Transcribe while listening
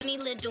Me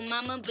little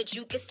mama, but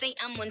you could say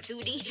I'm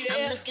 1-2D.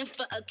 I'm looking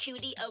for a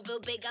cutie, a real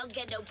big old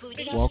ghetto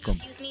booty. Welcome.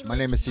 My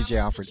name is DJ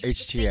Alfred,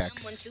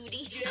 HTX.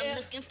 I'm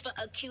looking for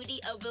a cutie,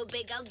 a real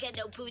big old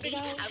ghetto booty.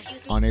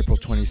 On April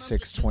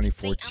 26,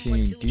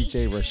 2014,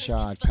 DJ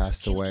Rashad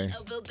passed away.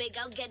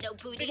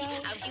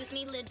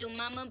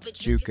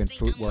 Juke and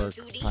Footwork,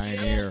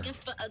 pioneer of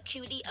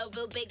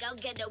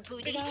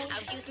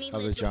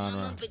the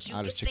genre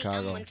out of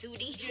Chicago.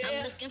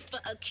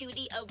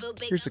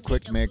 Here's a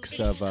quick mix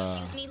of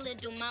a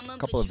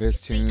couple of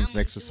his tunes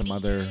mixed with some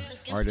other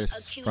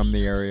artists from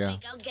the area.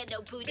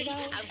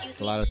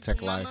 A lot of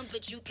tech life.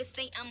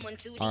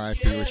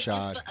 R.I.P.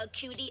 Rashad.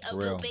 For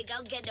real.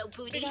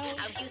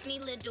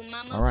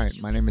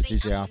 Alright, my name is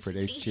DJ Alfred,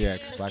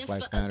 HTX. Black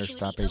Lives Matter,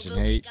 Stop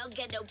Asian Hate.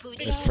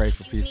 Let's pray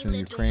for peace in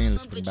Ukraine.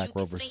 Let's bring back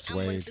Rover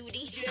Suede.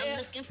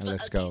 And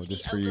let's go. This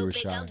is for you,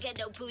 Rashad.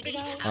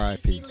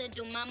 R.I.P.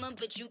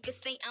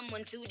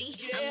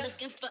 I'm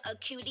looking for a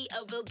cutie,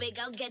 a real big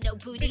old ghetto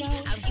booty.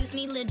 I've used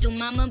me little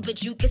mama,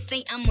 but you could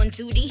say I'm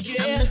 1-2D.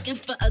 I'm looking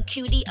for a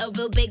cutie, a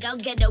real big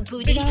old ghetto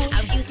booty.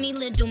 I've used me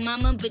little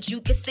mama, but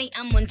you could say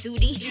I'm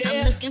 1-2D.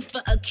 I'm looking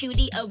for a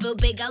cutie, a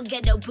real big old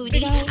ghetto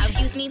booty.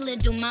 I've used me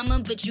little mama,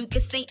 but you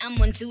could say I'm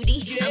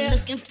 1-2D. I'm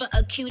looking for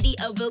a cutie,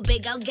 a real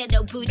big old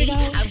ghetto booty.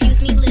 I've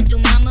used me little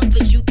mama,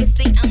 but you could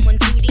say I'm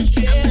 1-2D.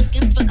 I'm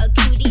looking for a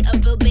cutie, a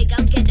real big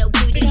old ghetto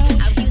booty.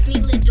 I've used me little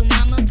mama, but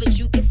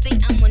you could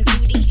say I'm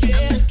 1-2D.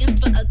 I'm looking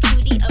for a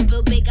cutie, a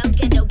real big old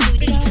ghetto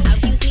booty.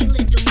 I've used me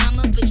little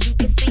mama, but you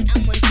could say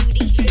I'm 1-2D.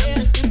 I'm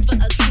looking for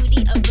a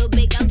cutie, a real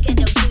big old ghetto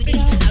booty.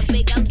 A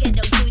big old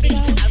ghetto booty.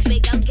 A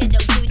big old ghetto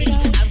booty.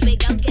 A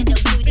big old ghetto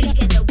booty.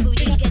 Ghetto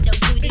booty. Ghetto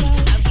booty.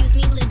 I've used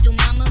me little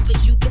mama,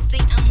 but you could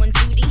say I'm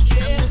 1-2D.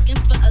 I'm looking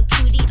for a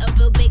cutie, a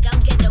real big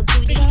old ghetto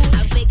booty.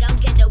 A big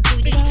old ghetto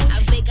booty.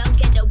 A big old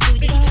ghetto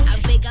booty.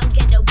 A big old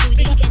ghetto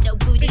booty. Ghetto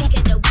booty.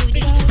 Ghetto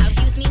booty. I've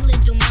used me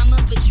little mama,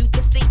 but you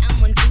could say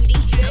I'm 1-2D.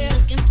 I'm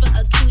looking for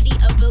a cutie,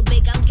 a real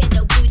big old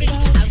ghetto booty.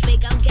 A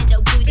big old ghetto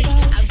booty.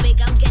 A big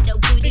old ghetto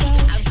booty.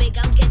 A big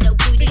old ghetto booty. Ghetto booty.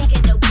 Ghetto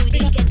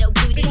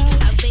booty.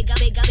 A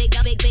big ghetto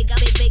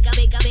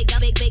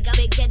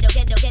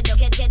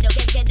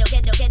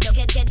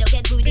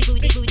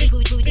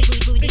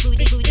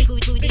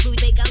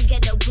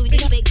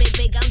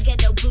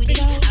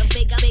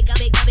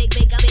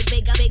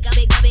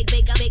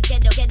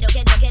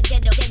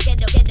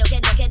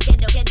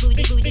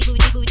booty booty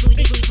booty booty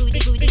booty booty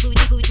booty booty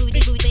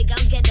booty booty big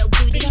old ghetto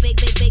booty big old ghetto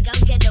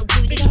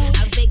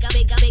booty a big ghetto booty booty booty booty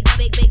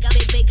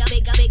booty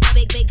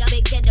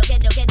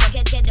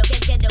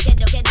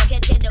booty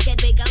booty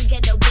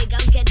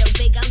booty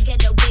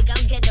booty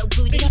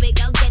booty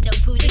big old ghetto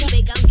booty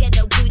big old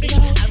ghetto booty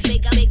a big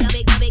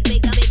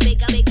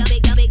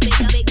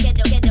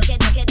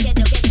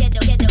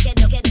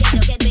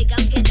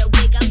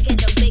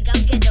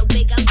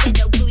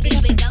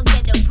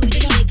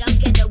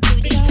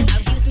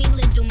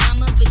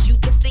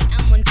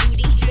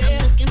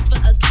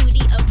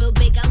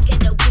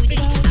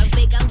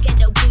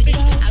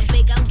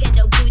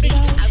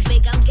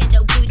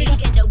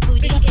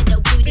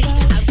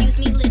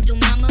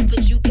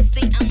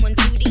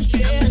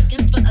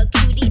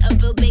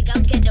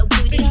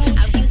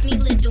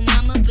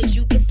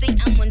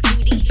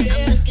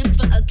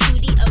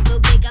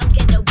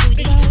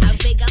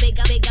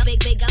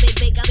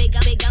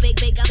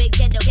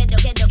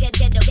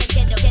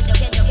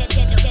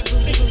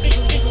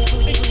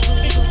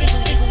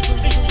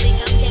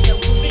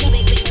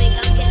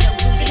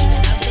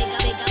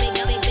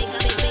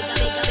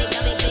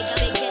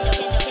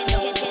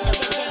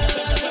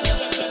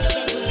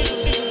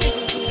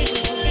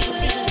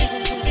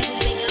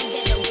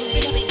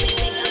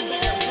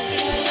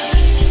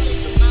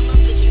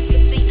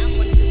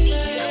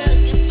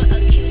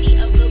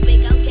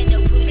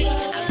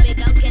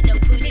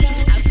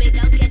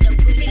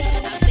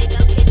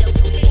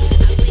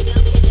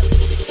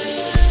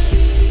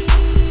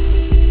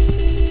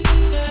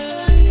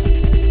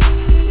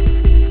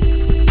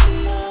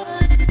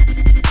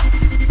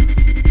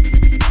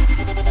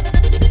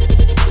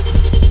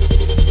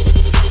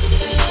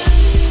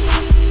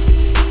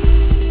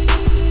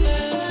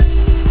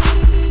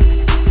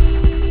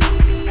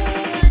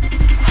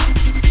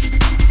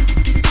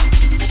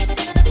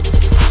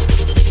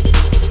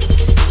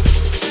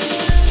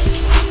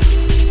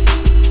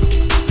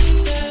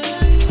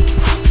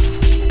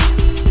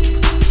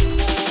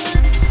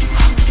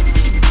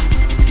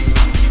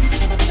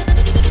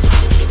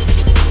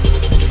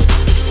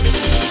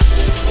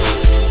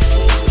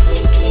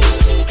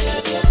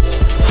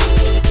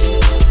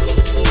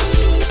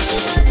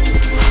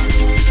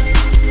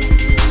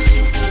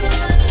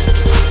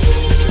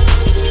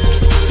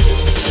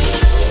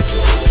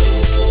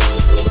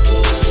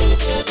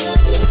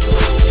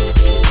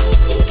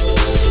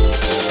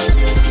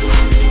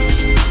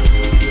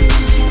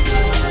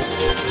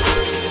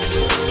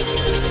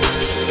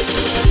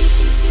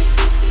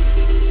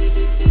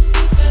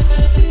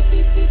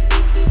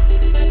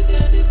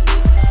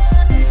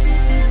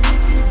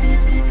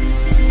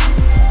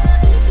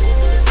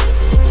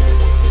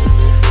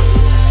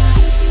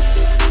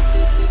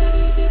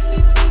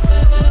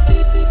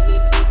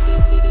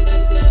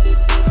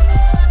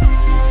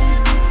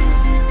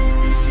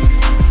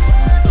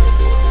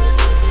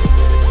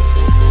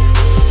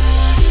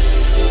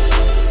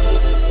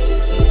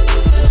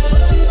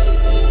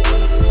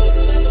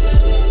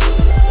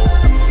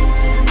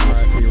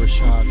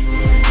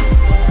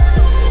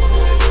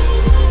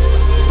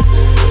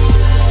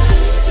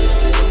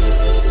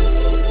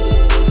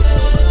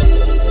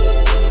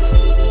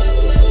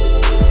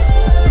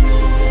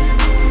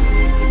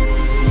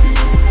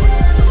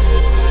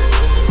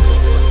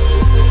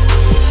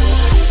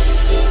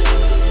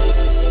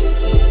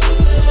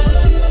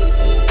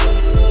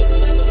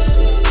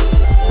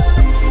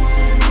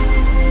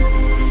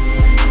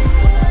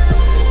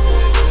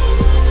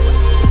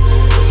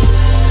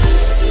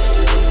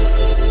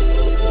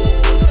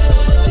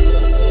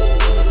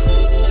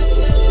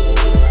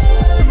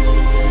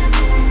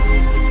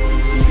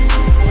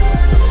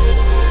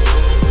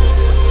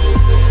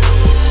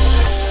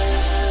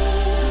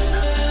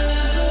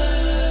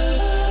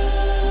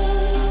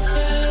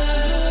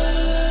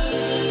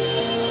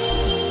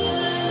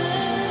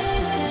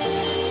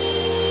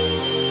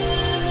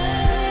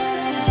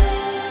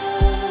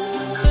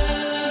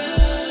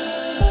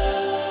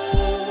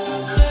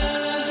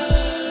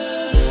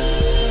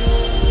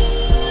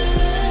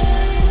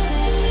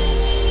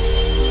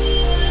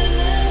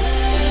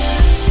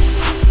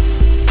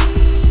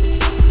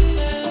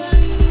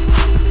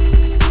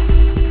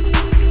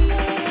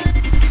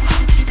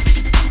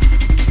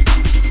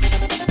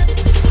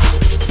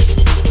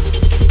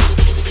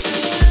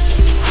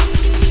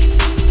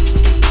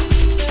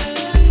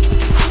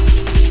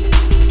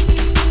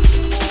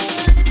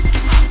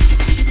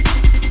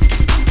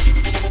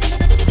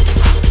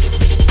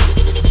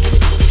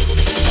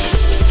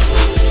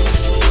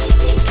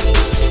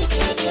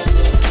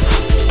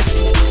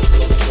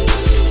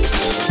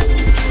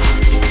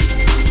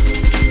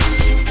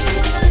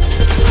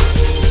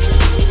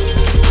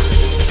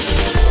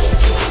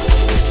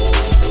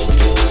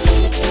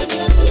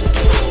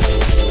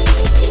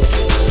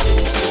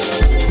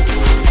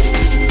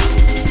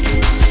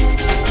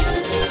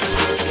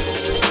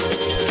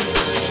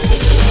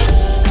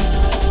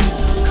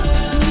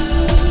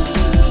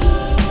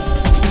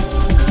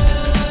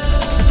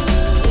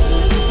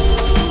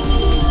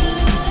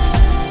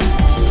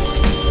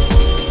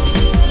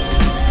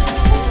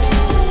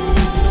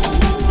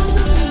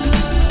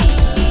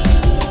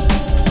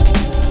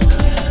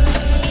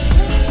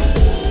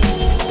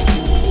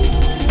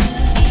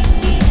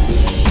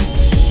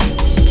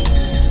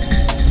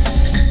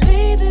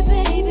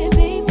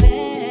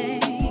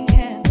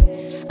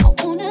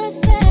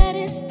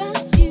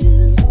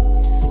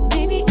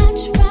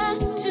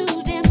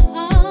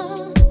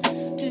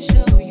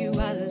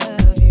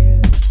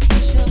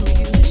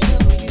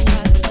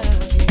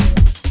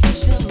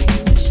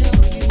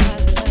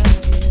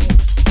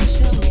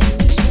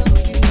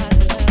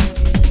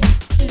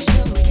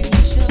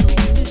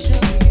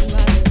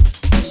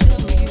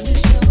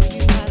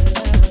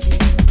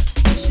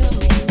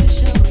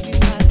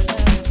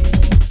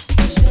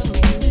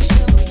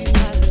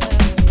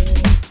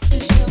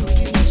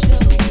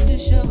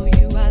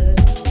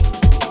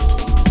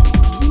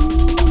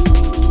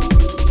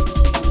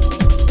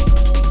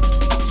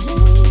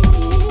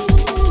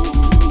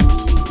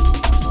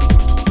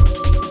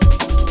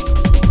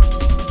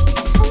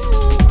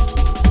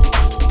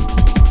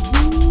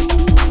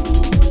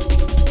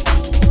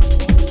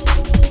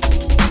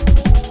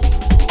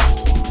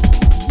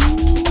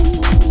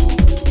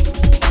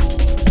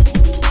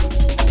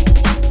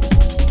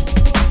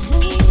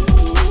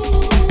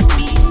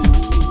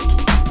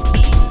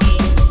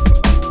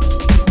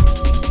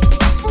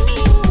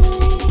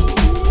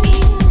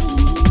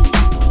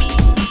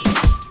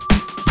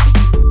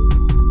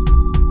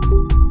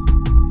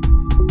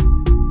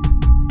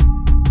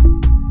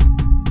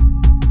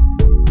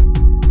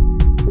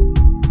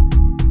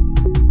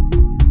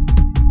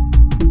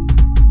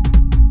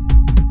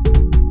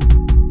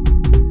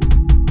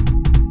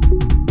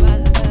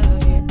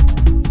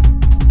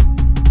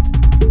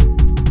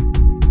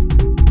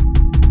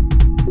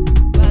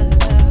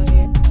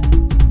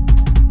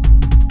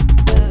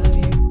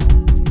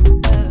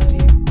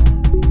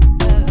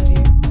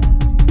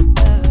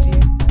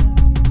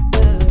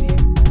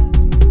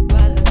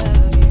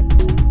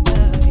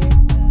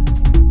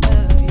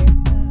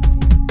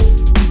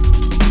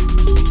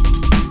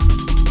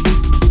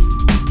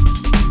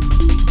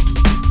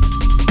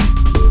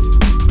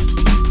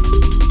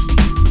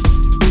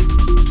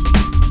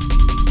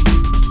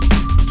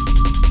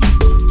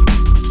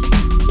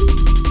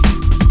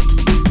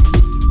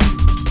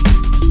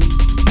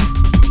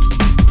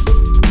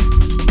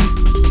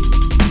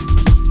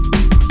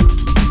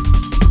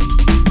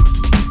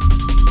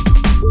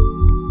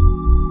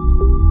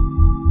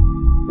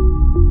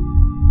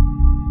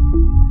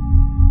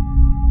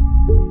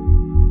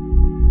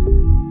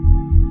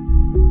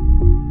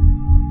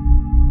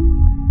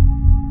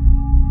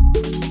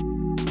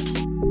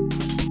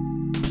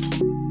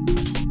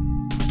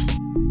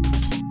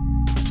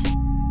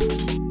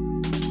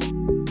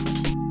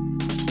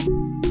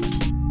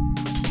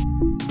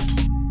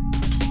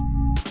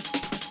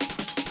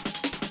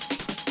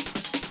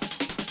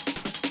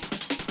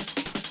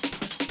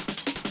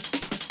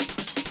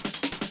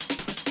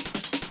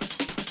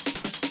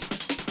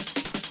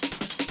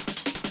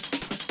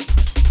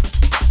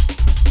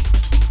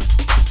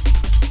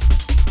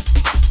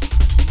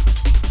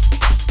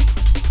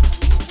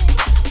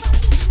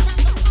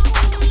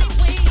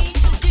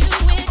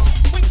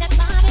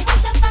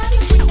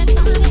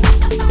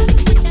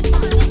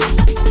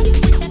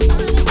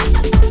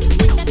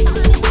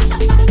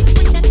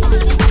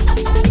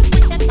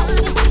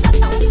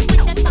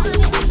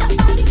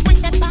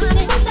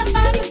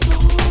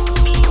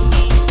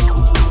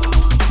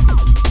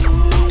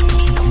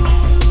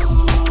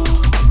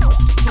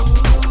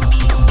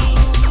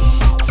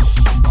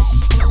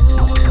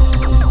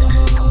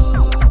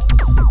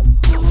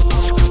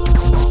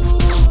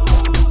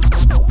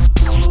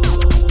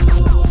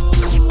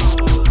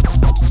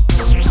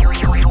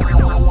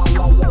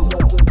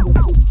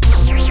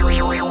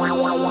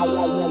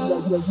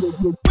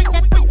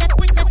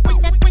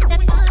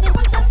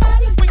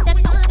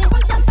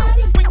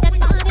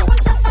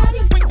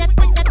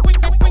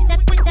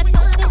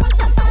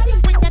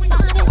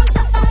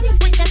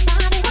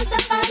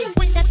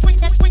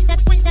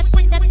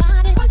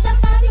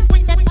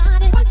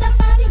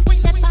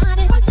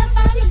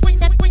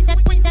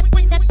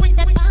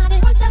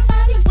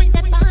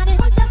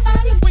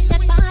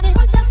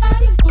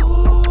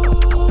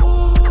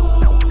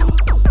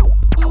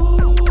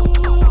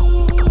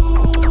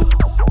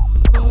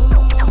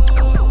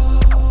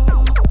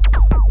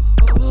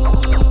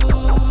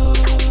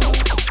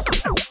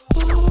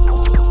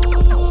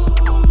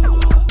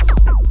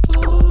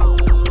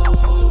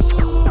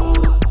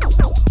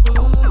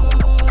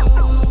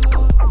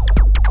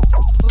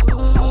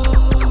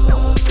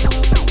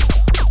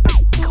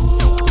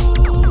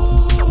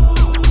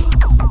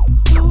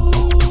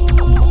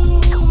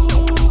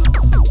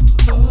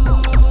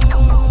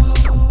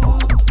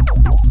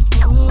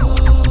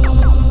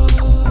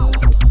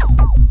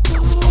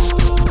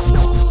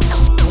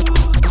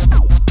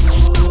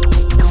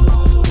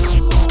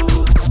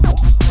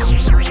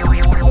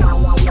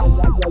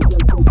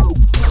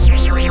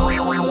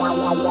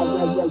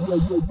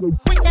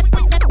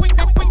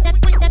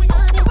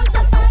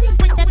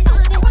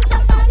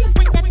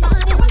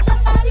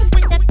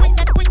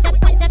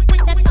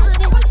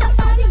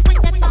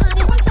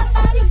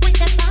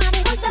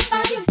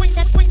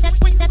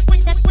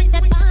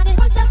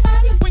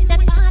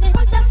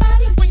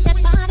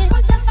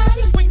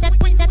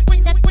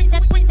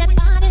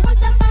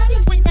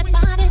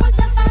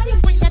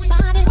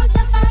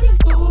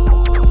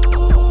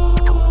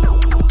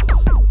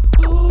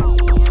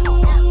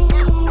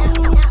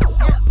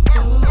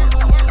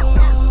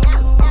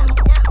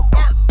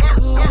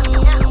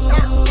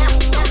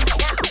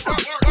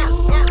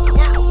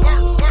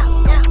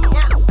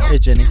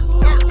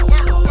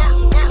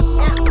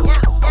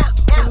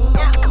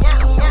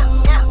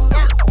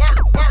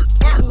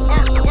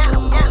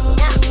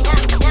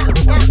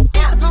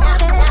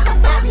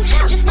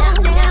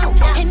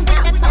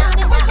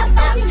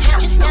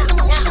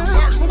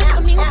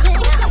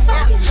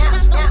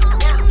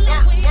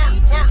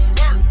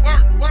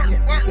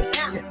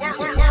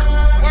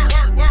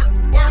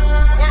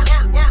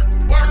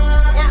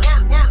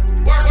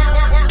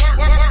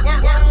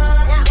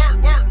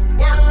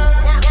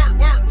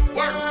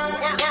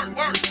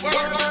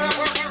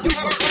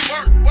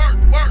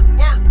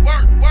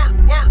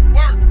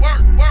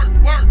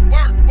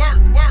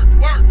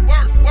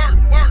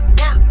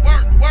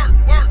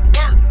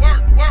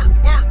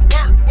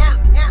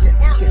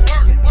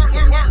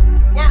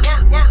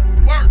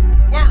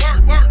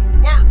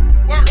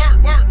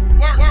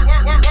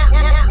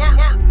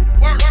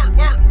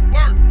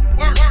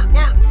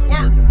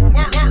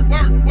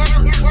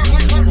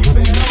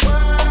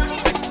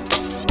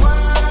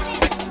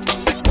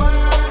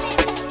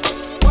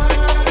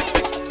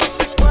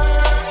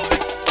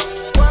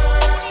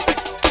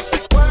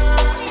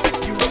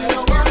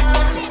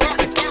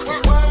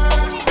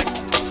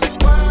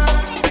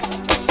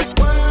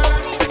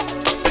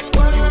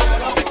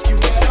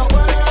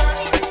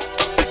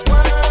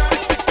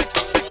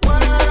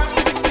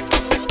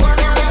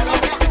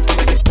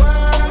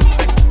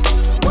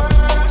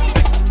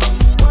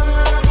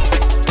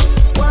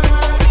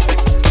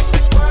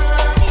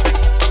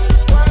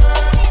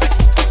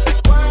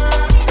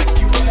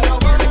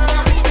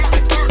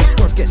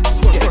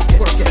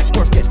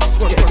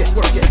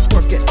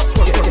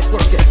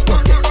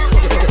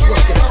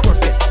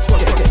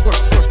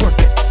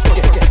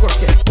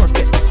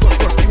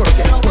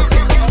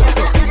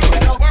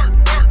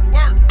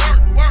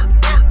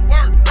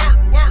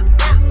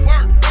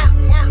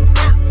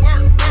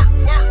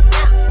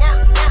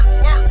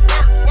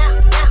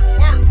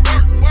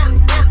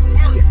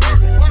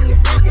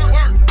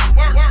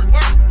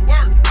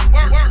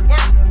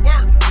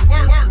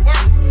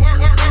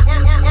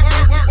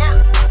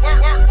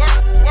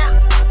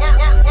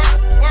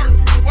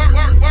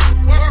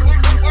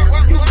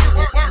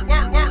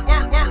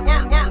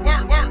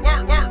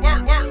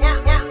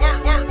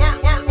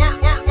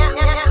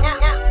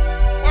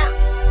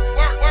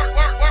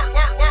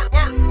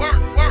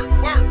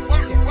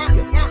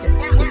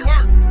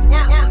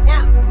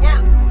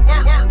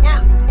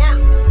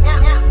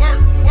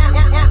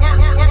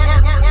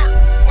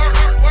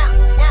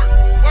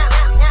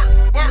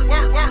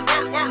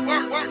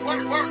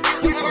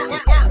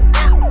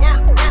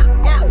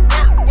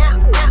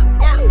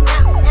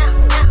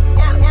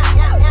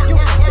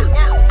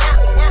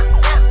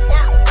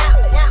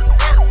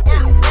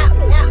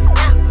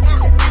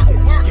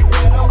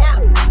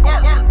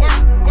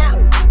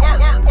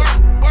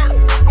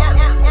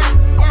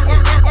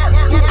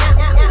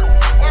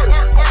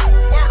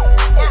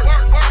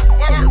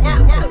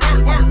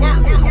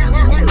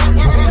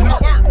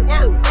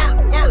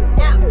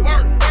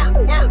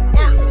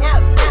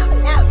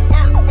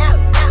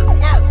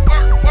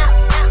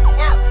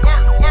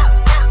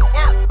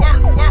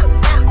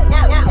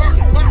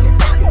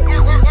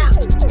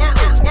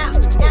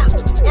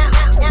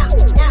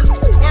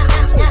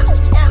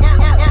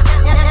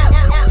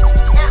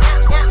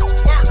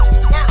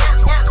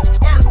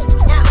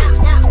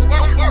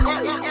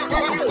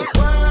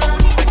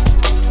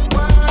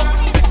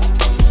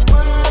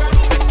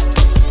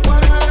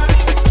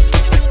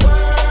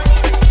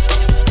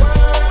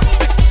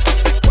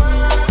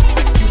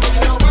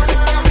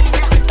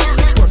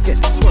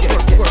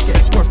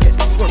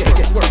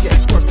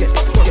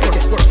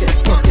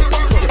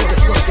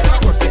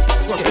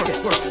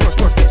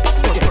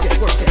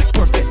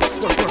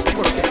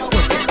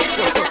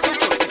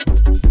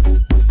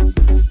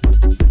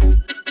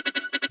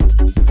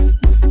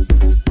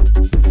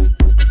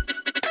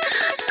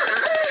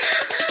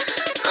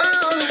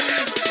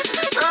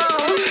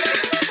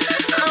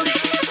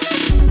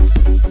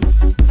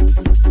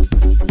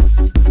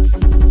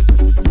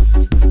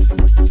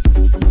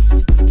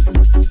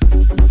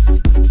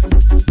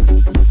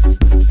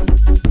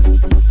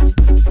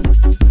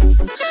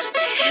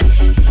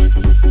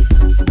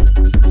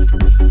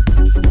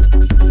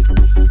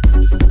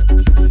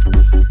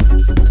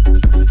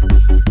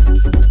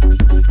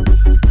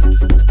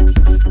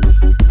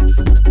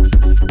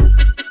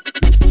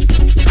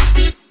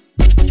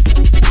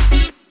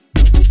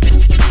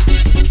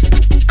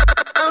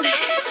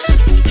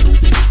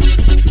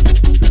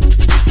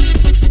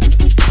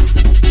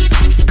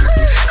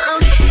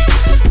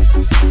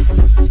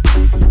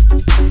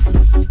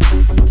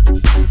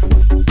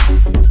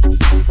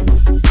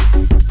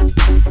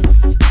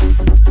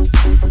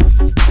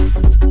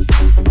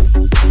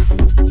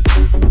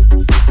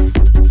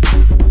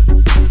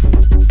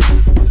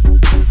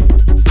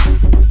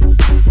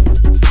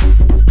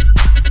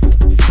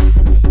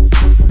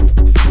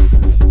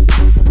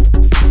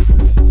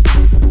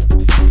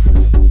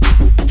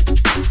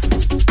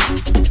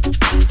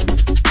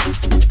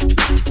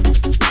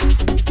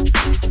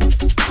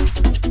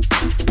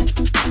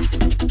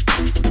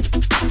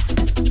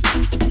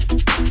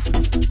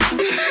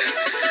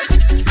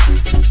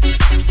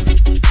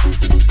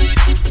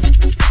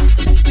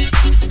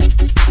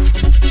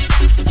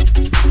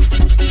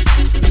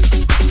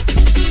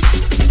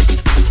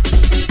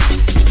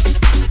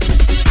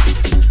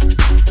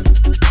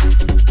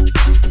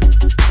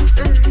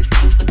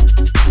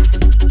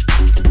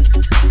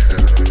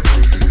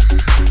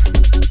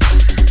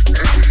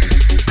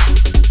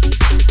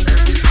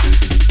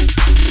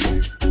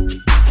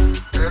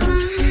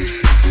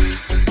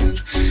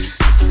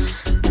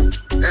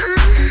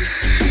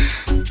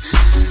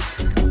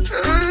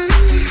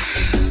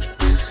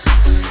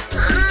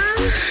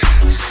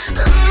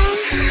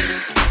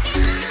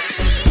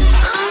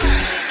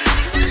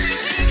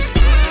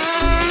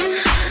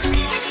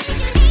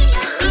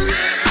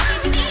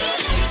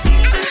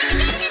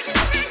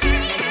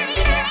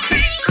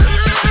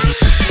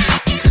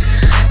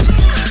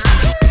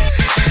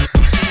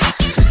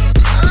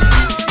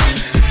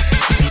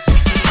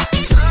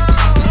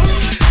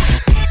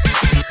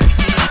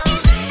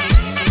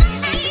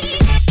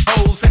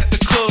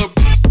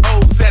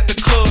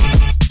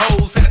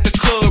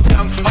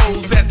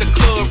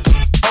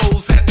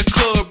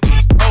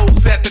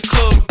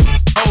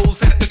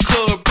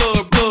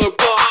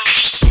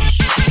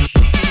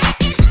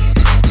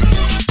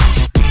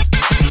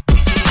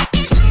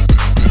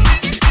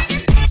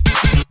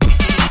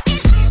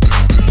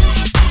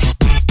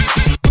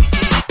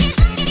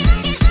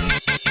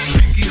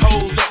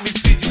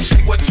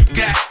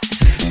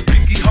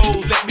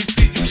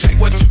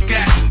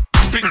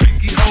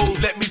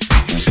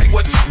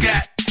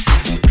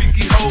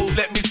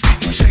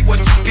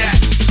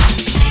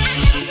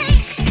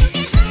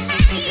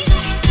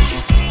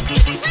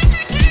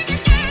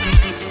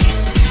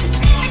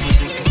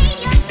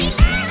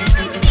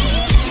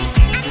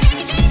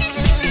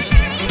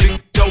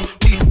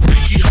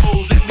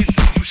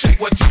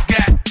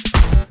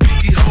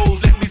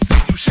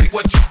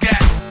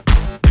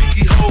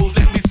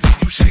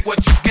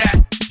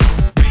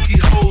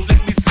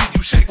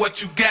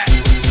what you got.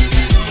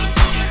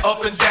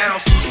 Up and down,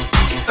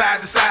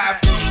 side to side.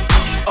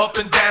 Up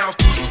and down,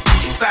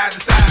 side to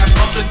side.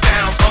 Up and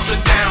down, side to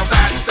side,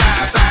 side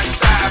to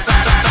side,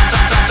 side to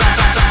side, side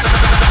to side.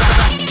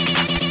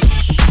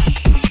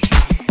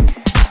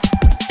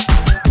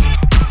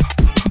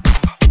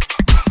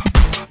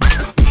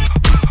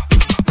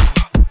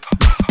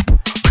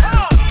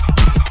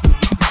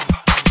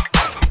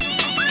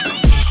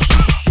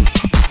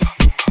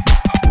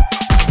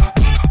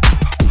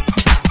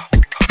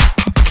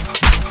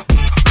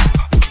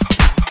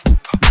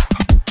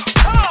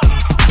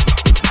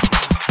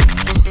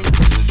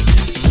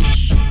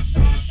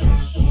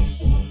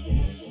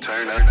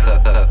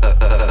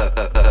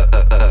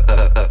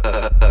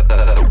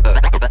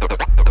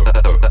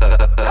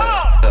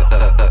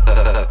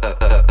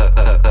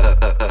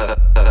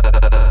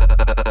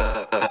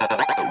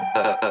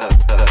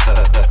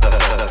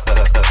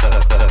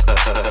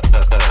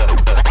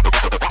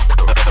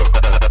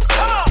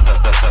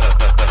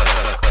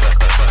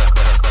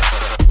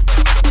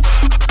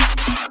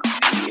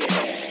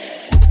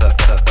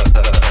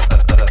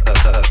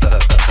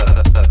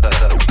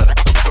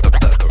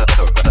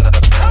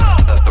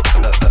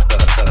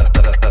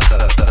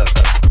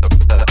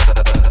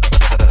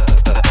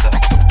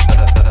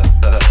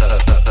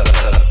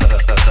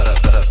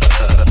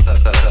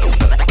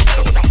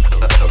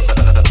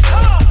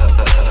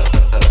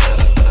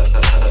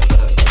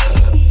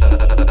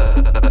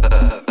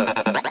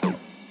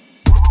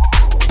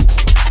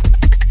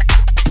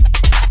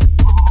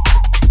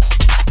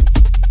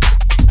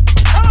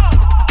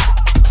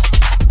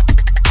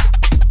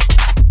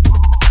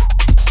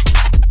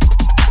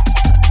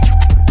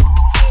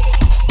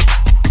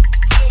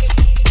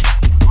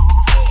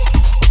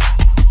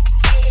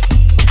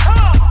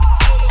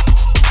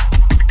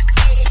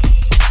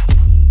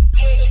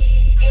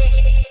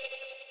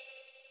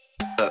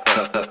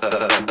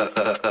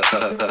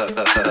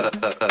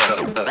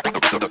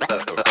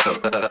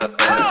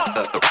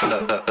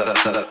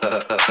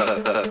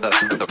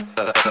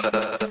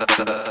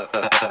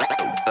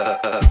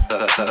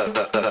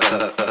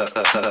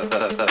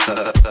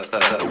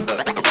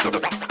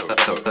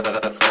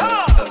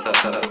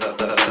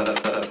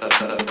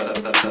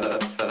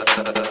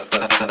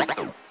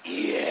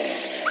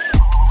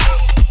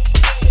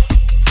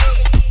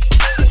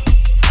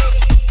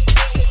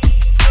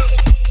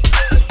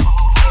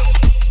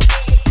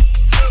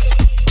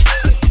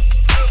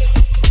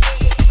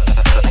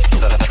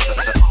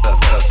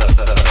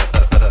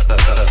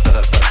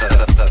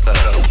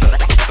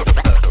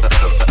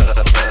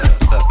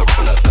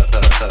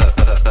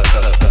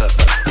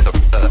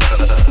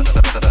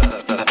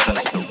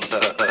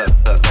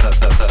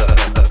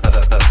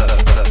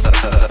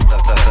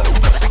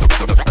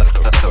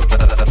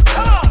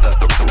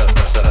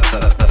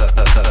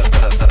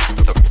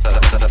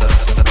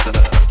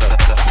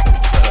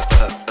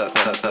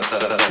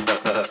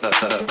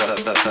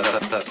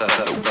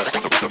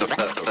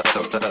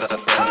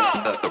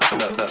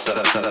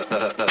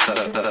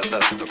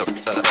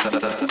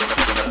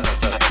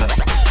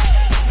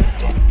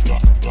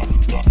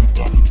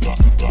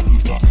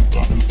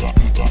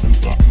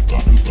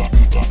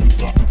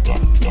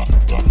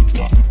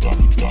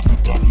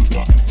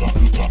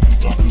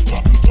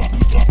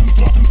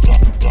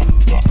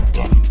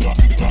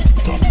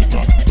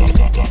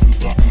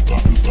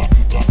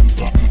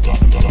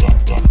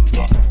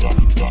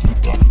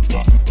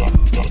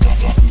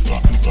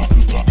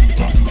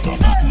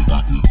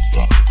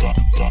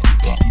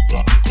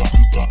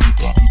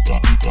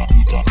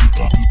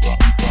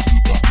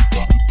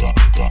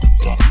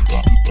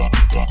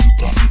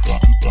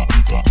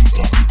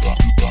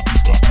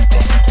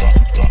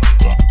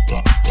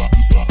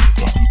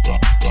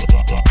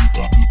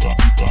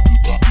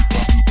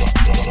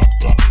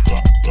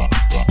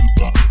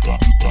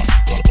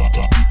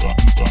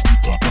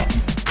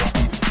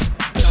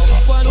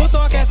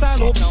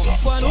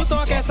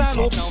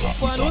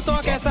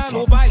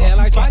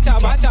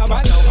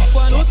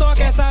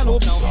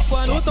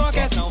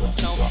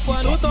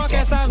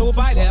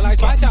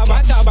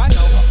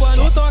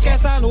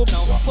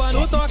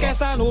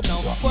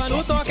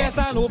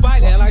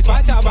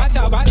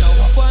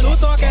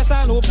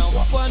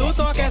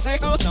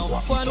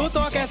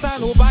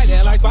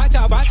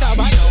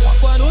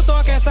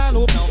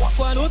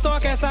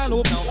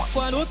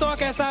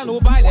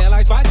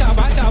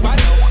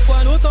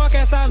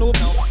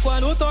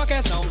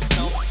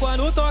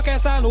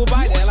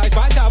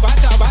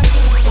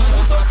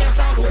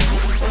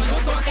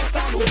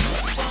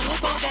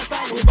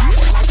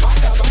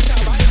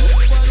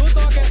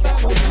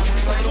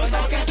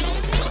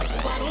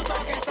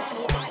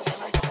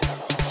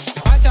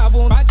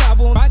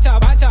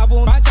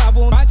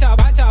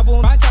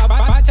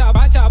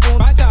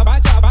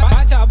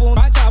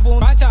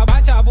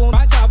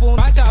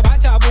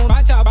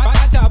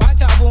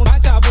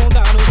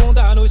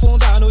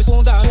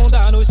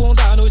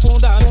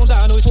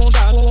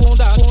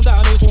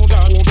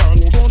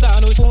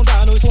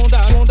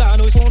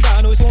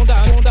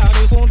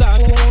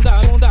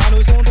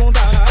 Funda,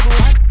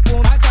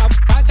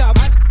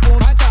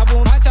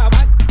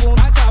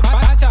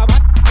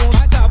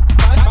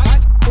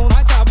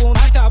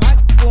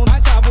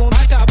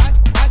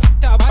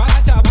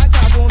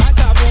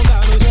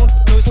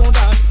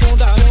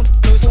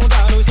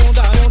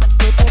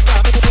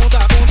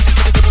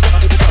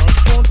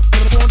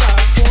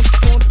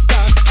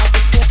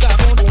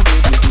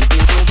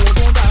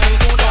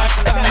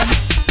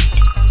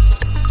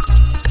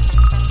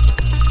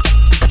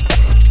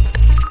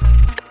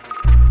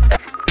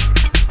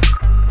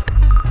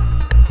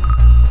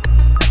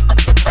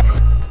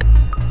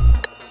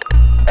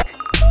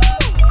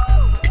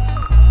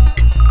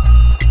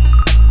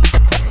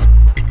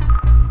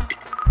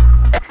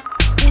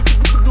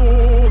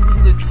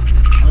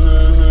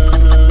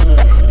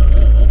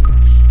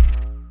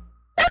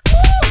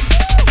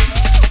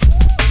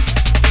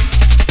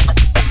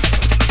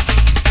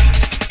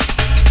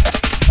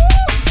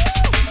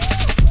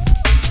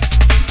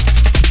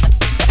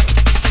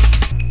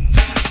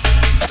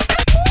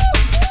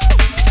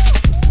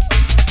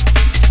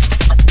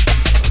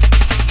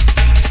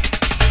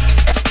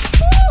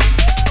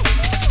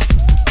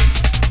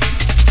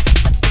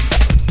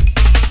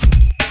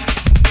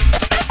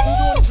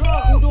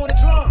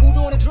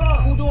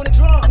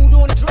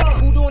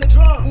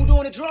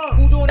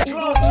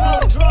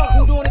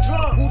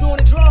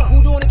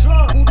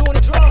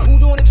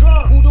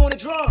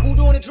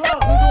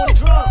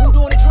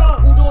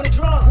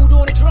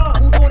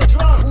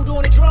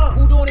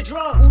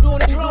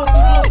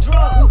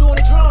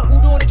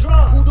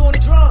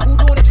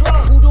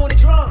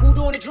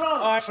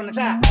 the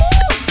top?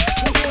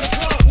 Who doing the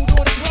club? Who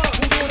doing the club?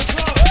 Who doing the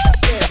club? I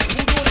said,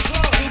 who doing the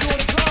club? Who doing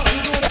the club?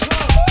 Who doing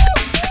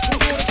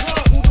the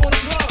club? Who doing the club? Who doing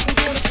the club?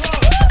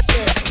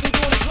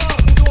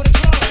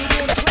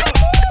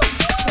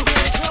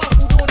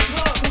 Who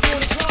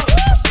doing the club? I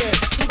said,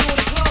 who doing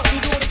the club?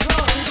 Who doing the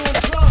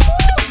club?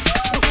 Who doing the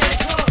club?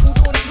 Who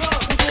doing the club? Who doing the club?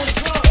 Who doing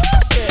the club?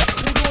 I said,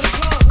 who doing the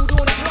club? Who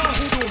doing the club?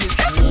 Who doing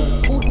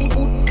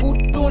the club? Who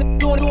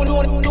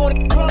doing the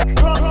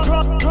club? Who doing the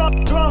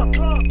club?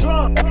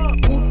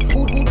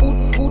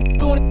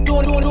 Who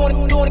doing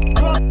the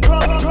club? I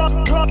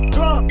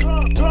said,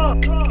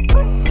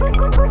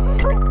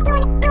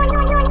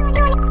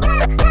 who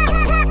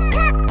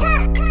doing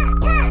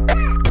the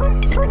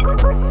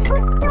club?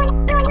 Who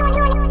doing the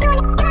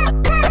club?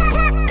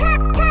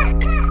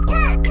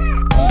 Who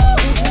doing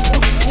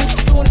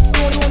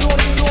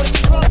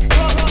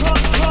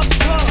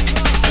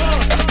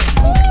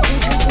the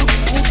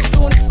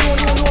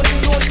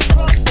club?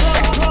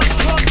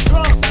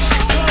 Who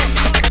doing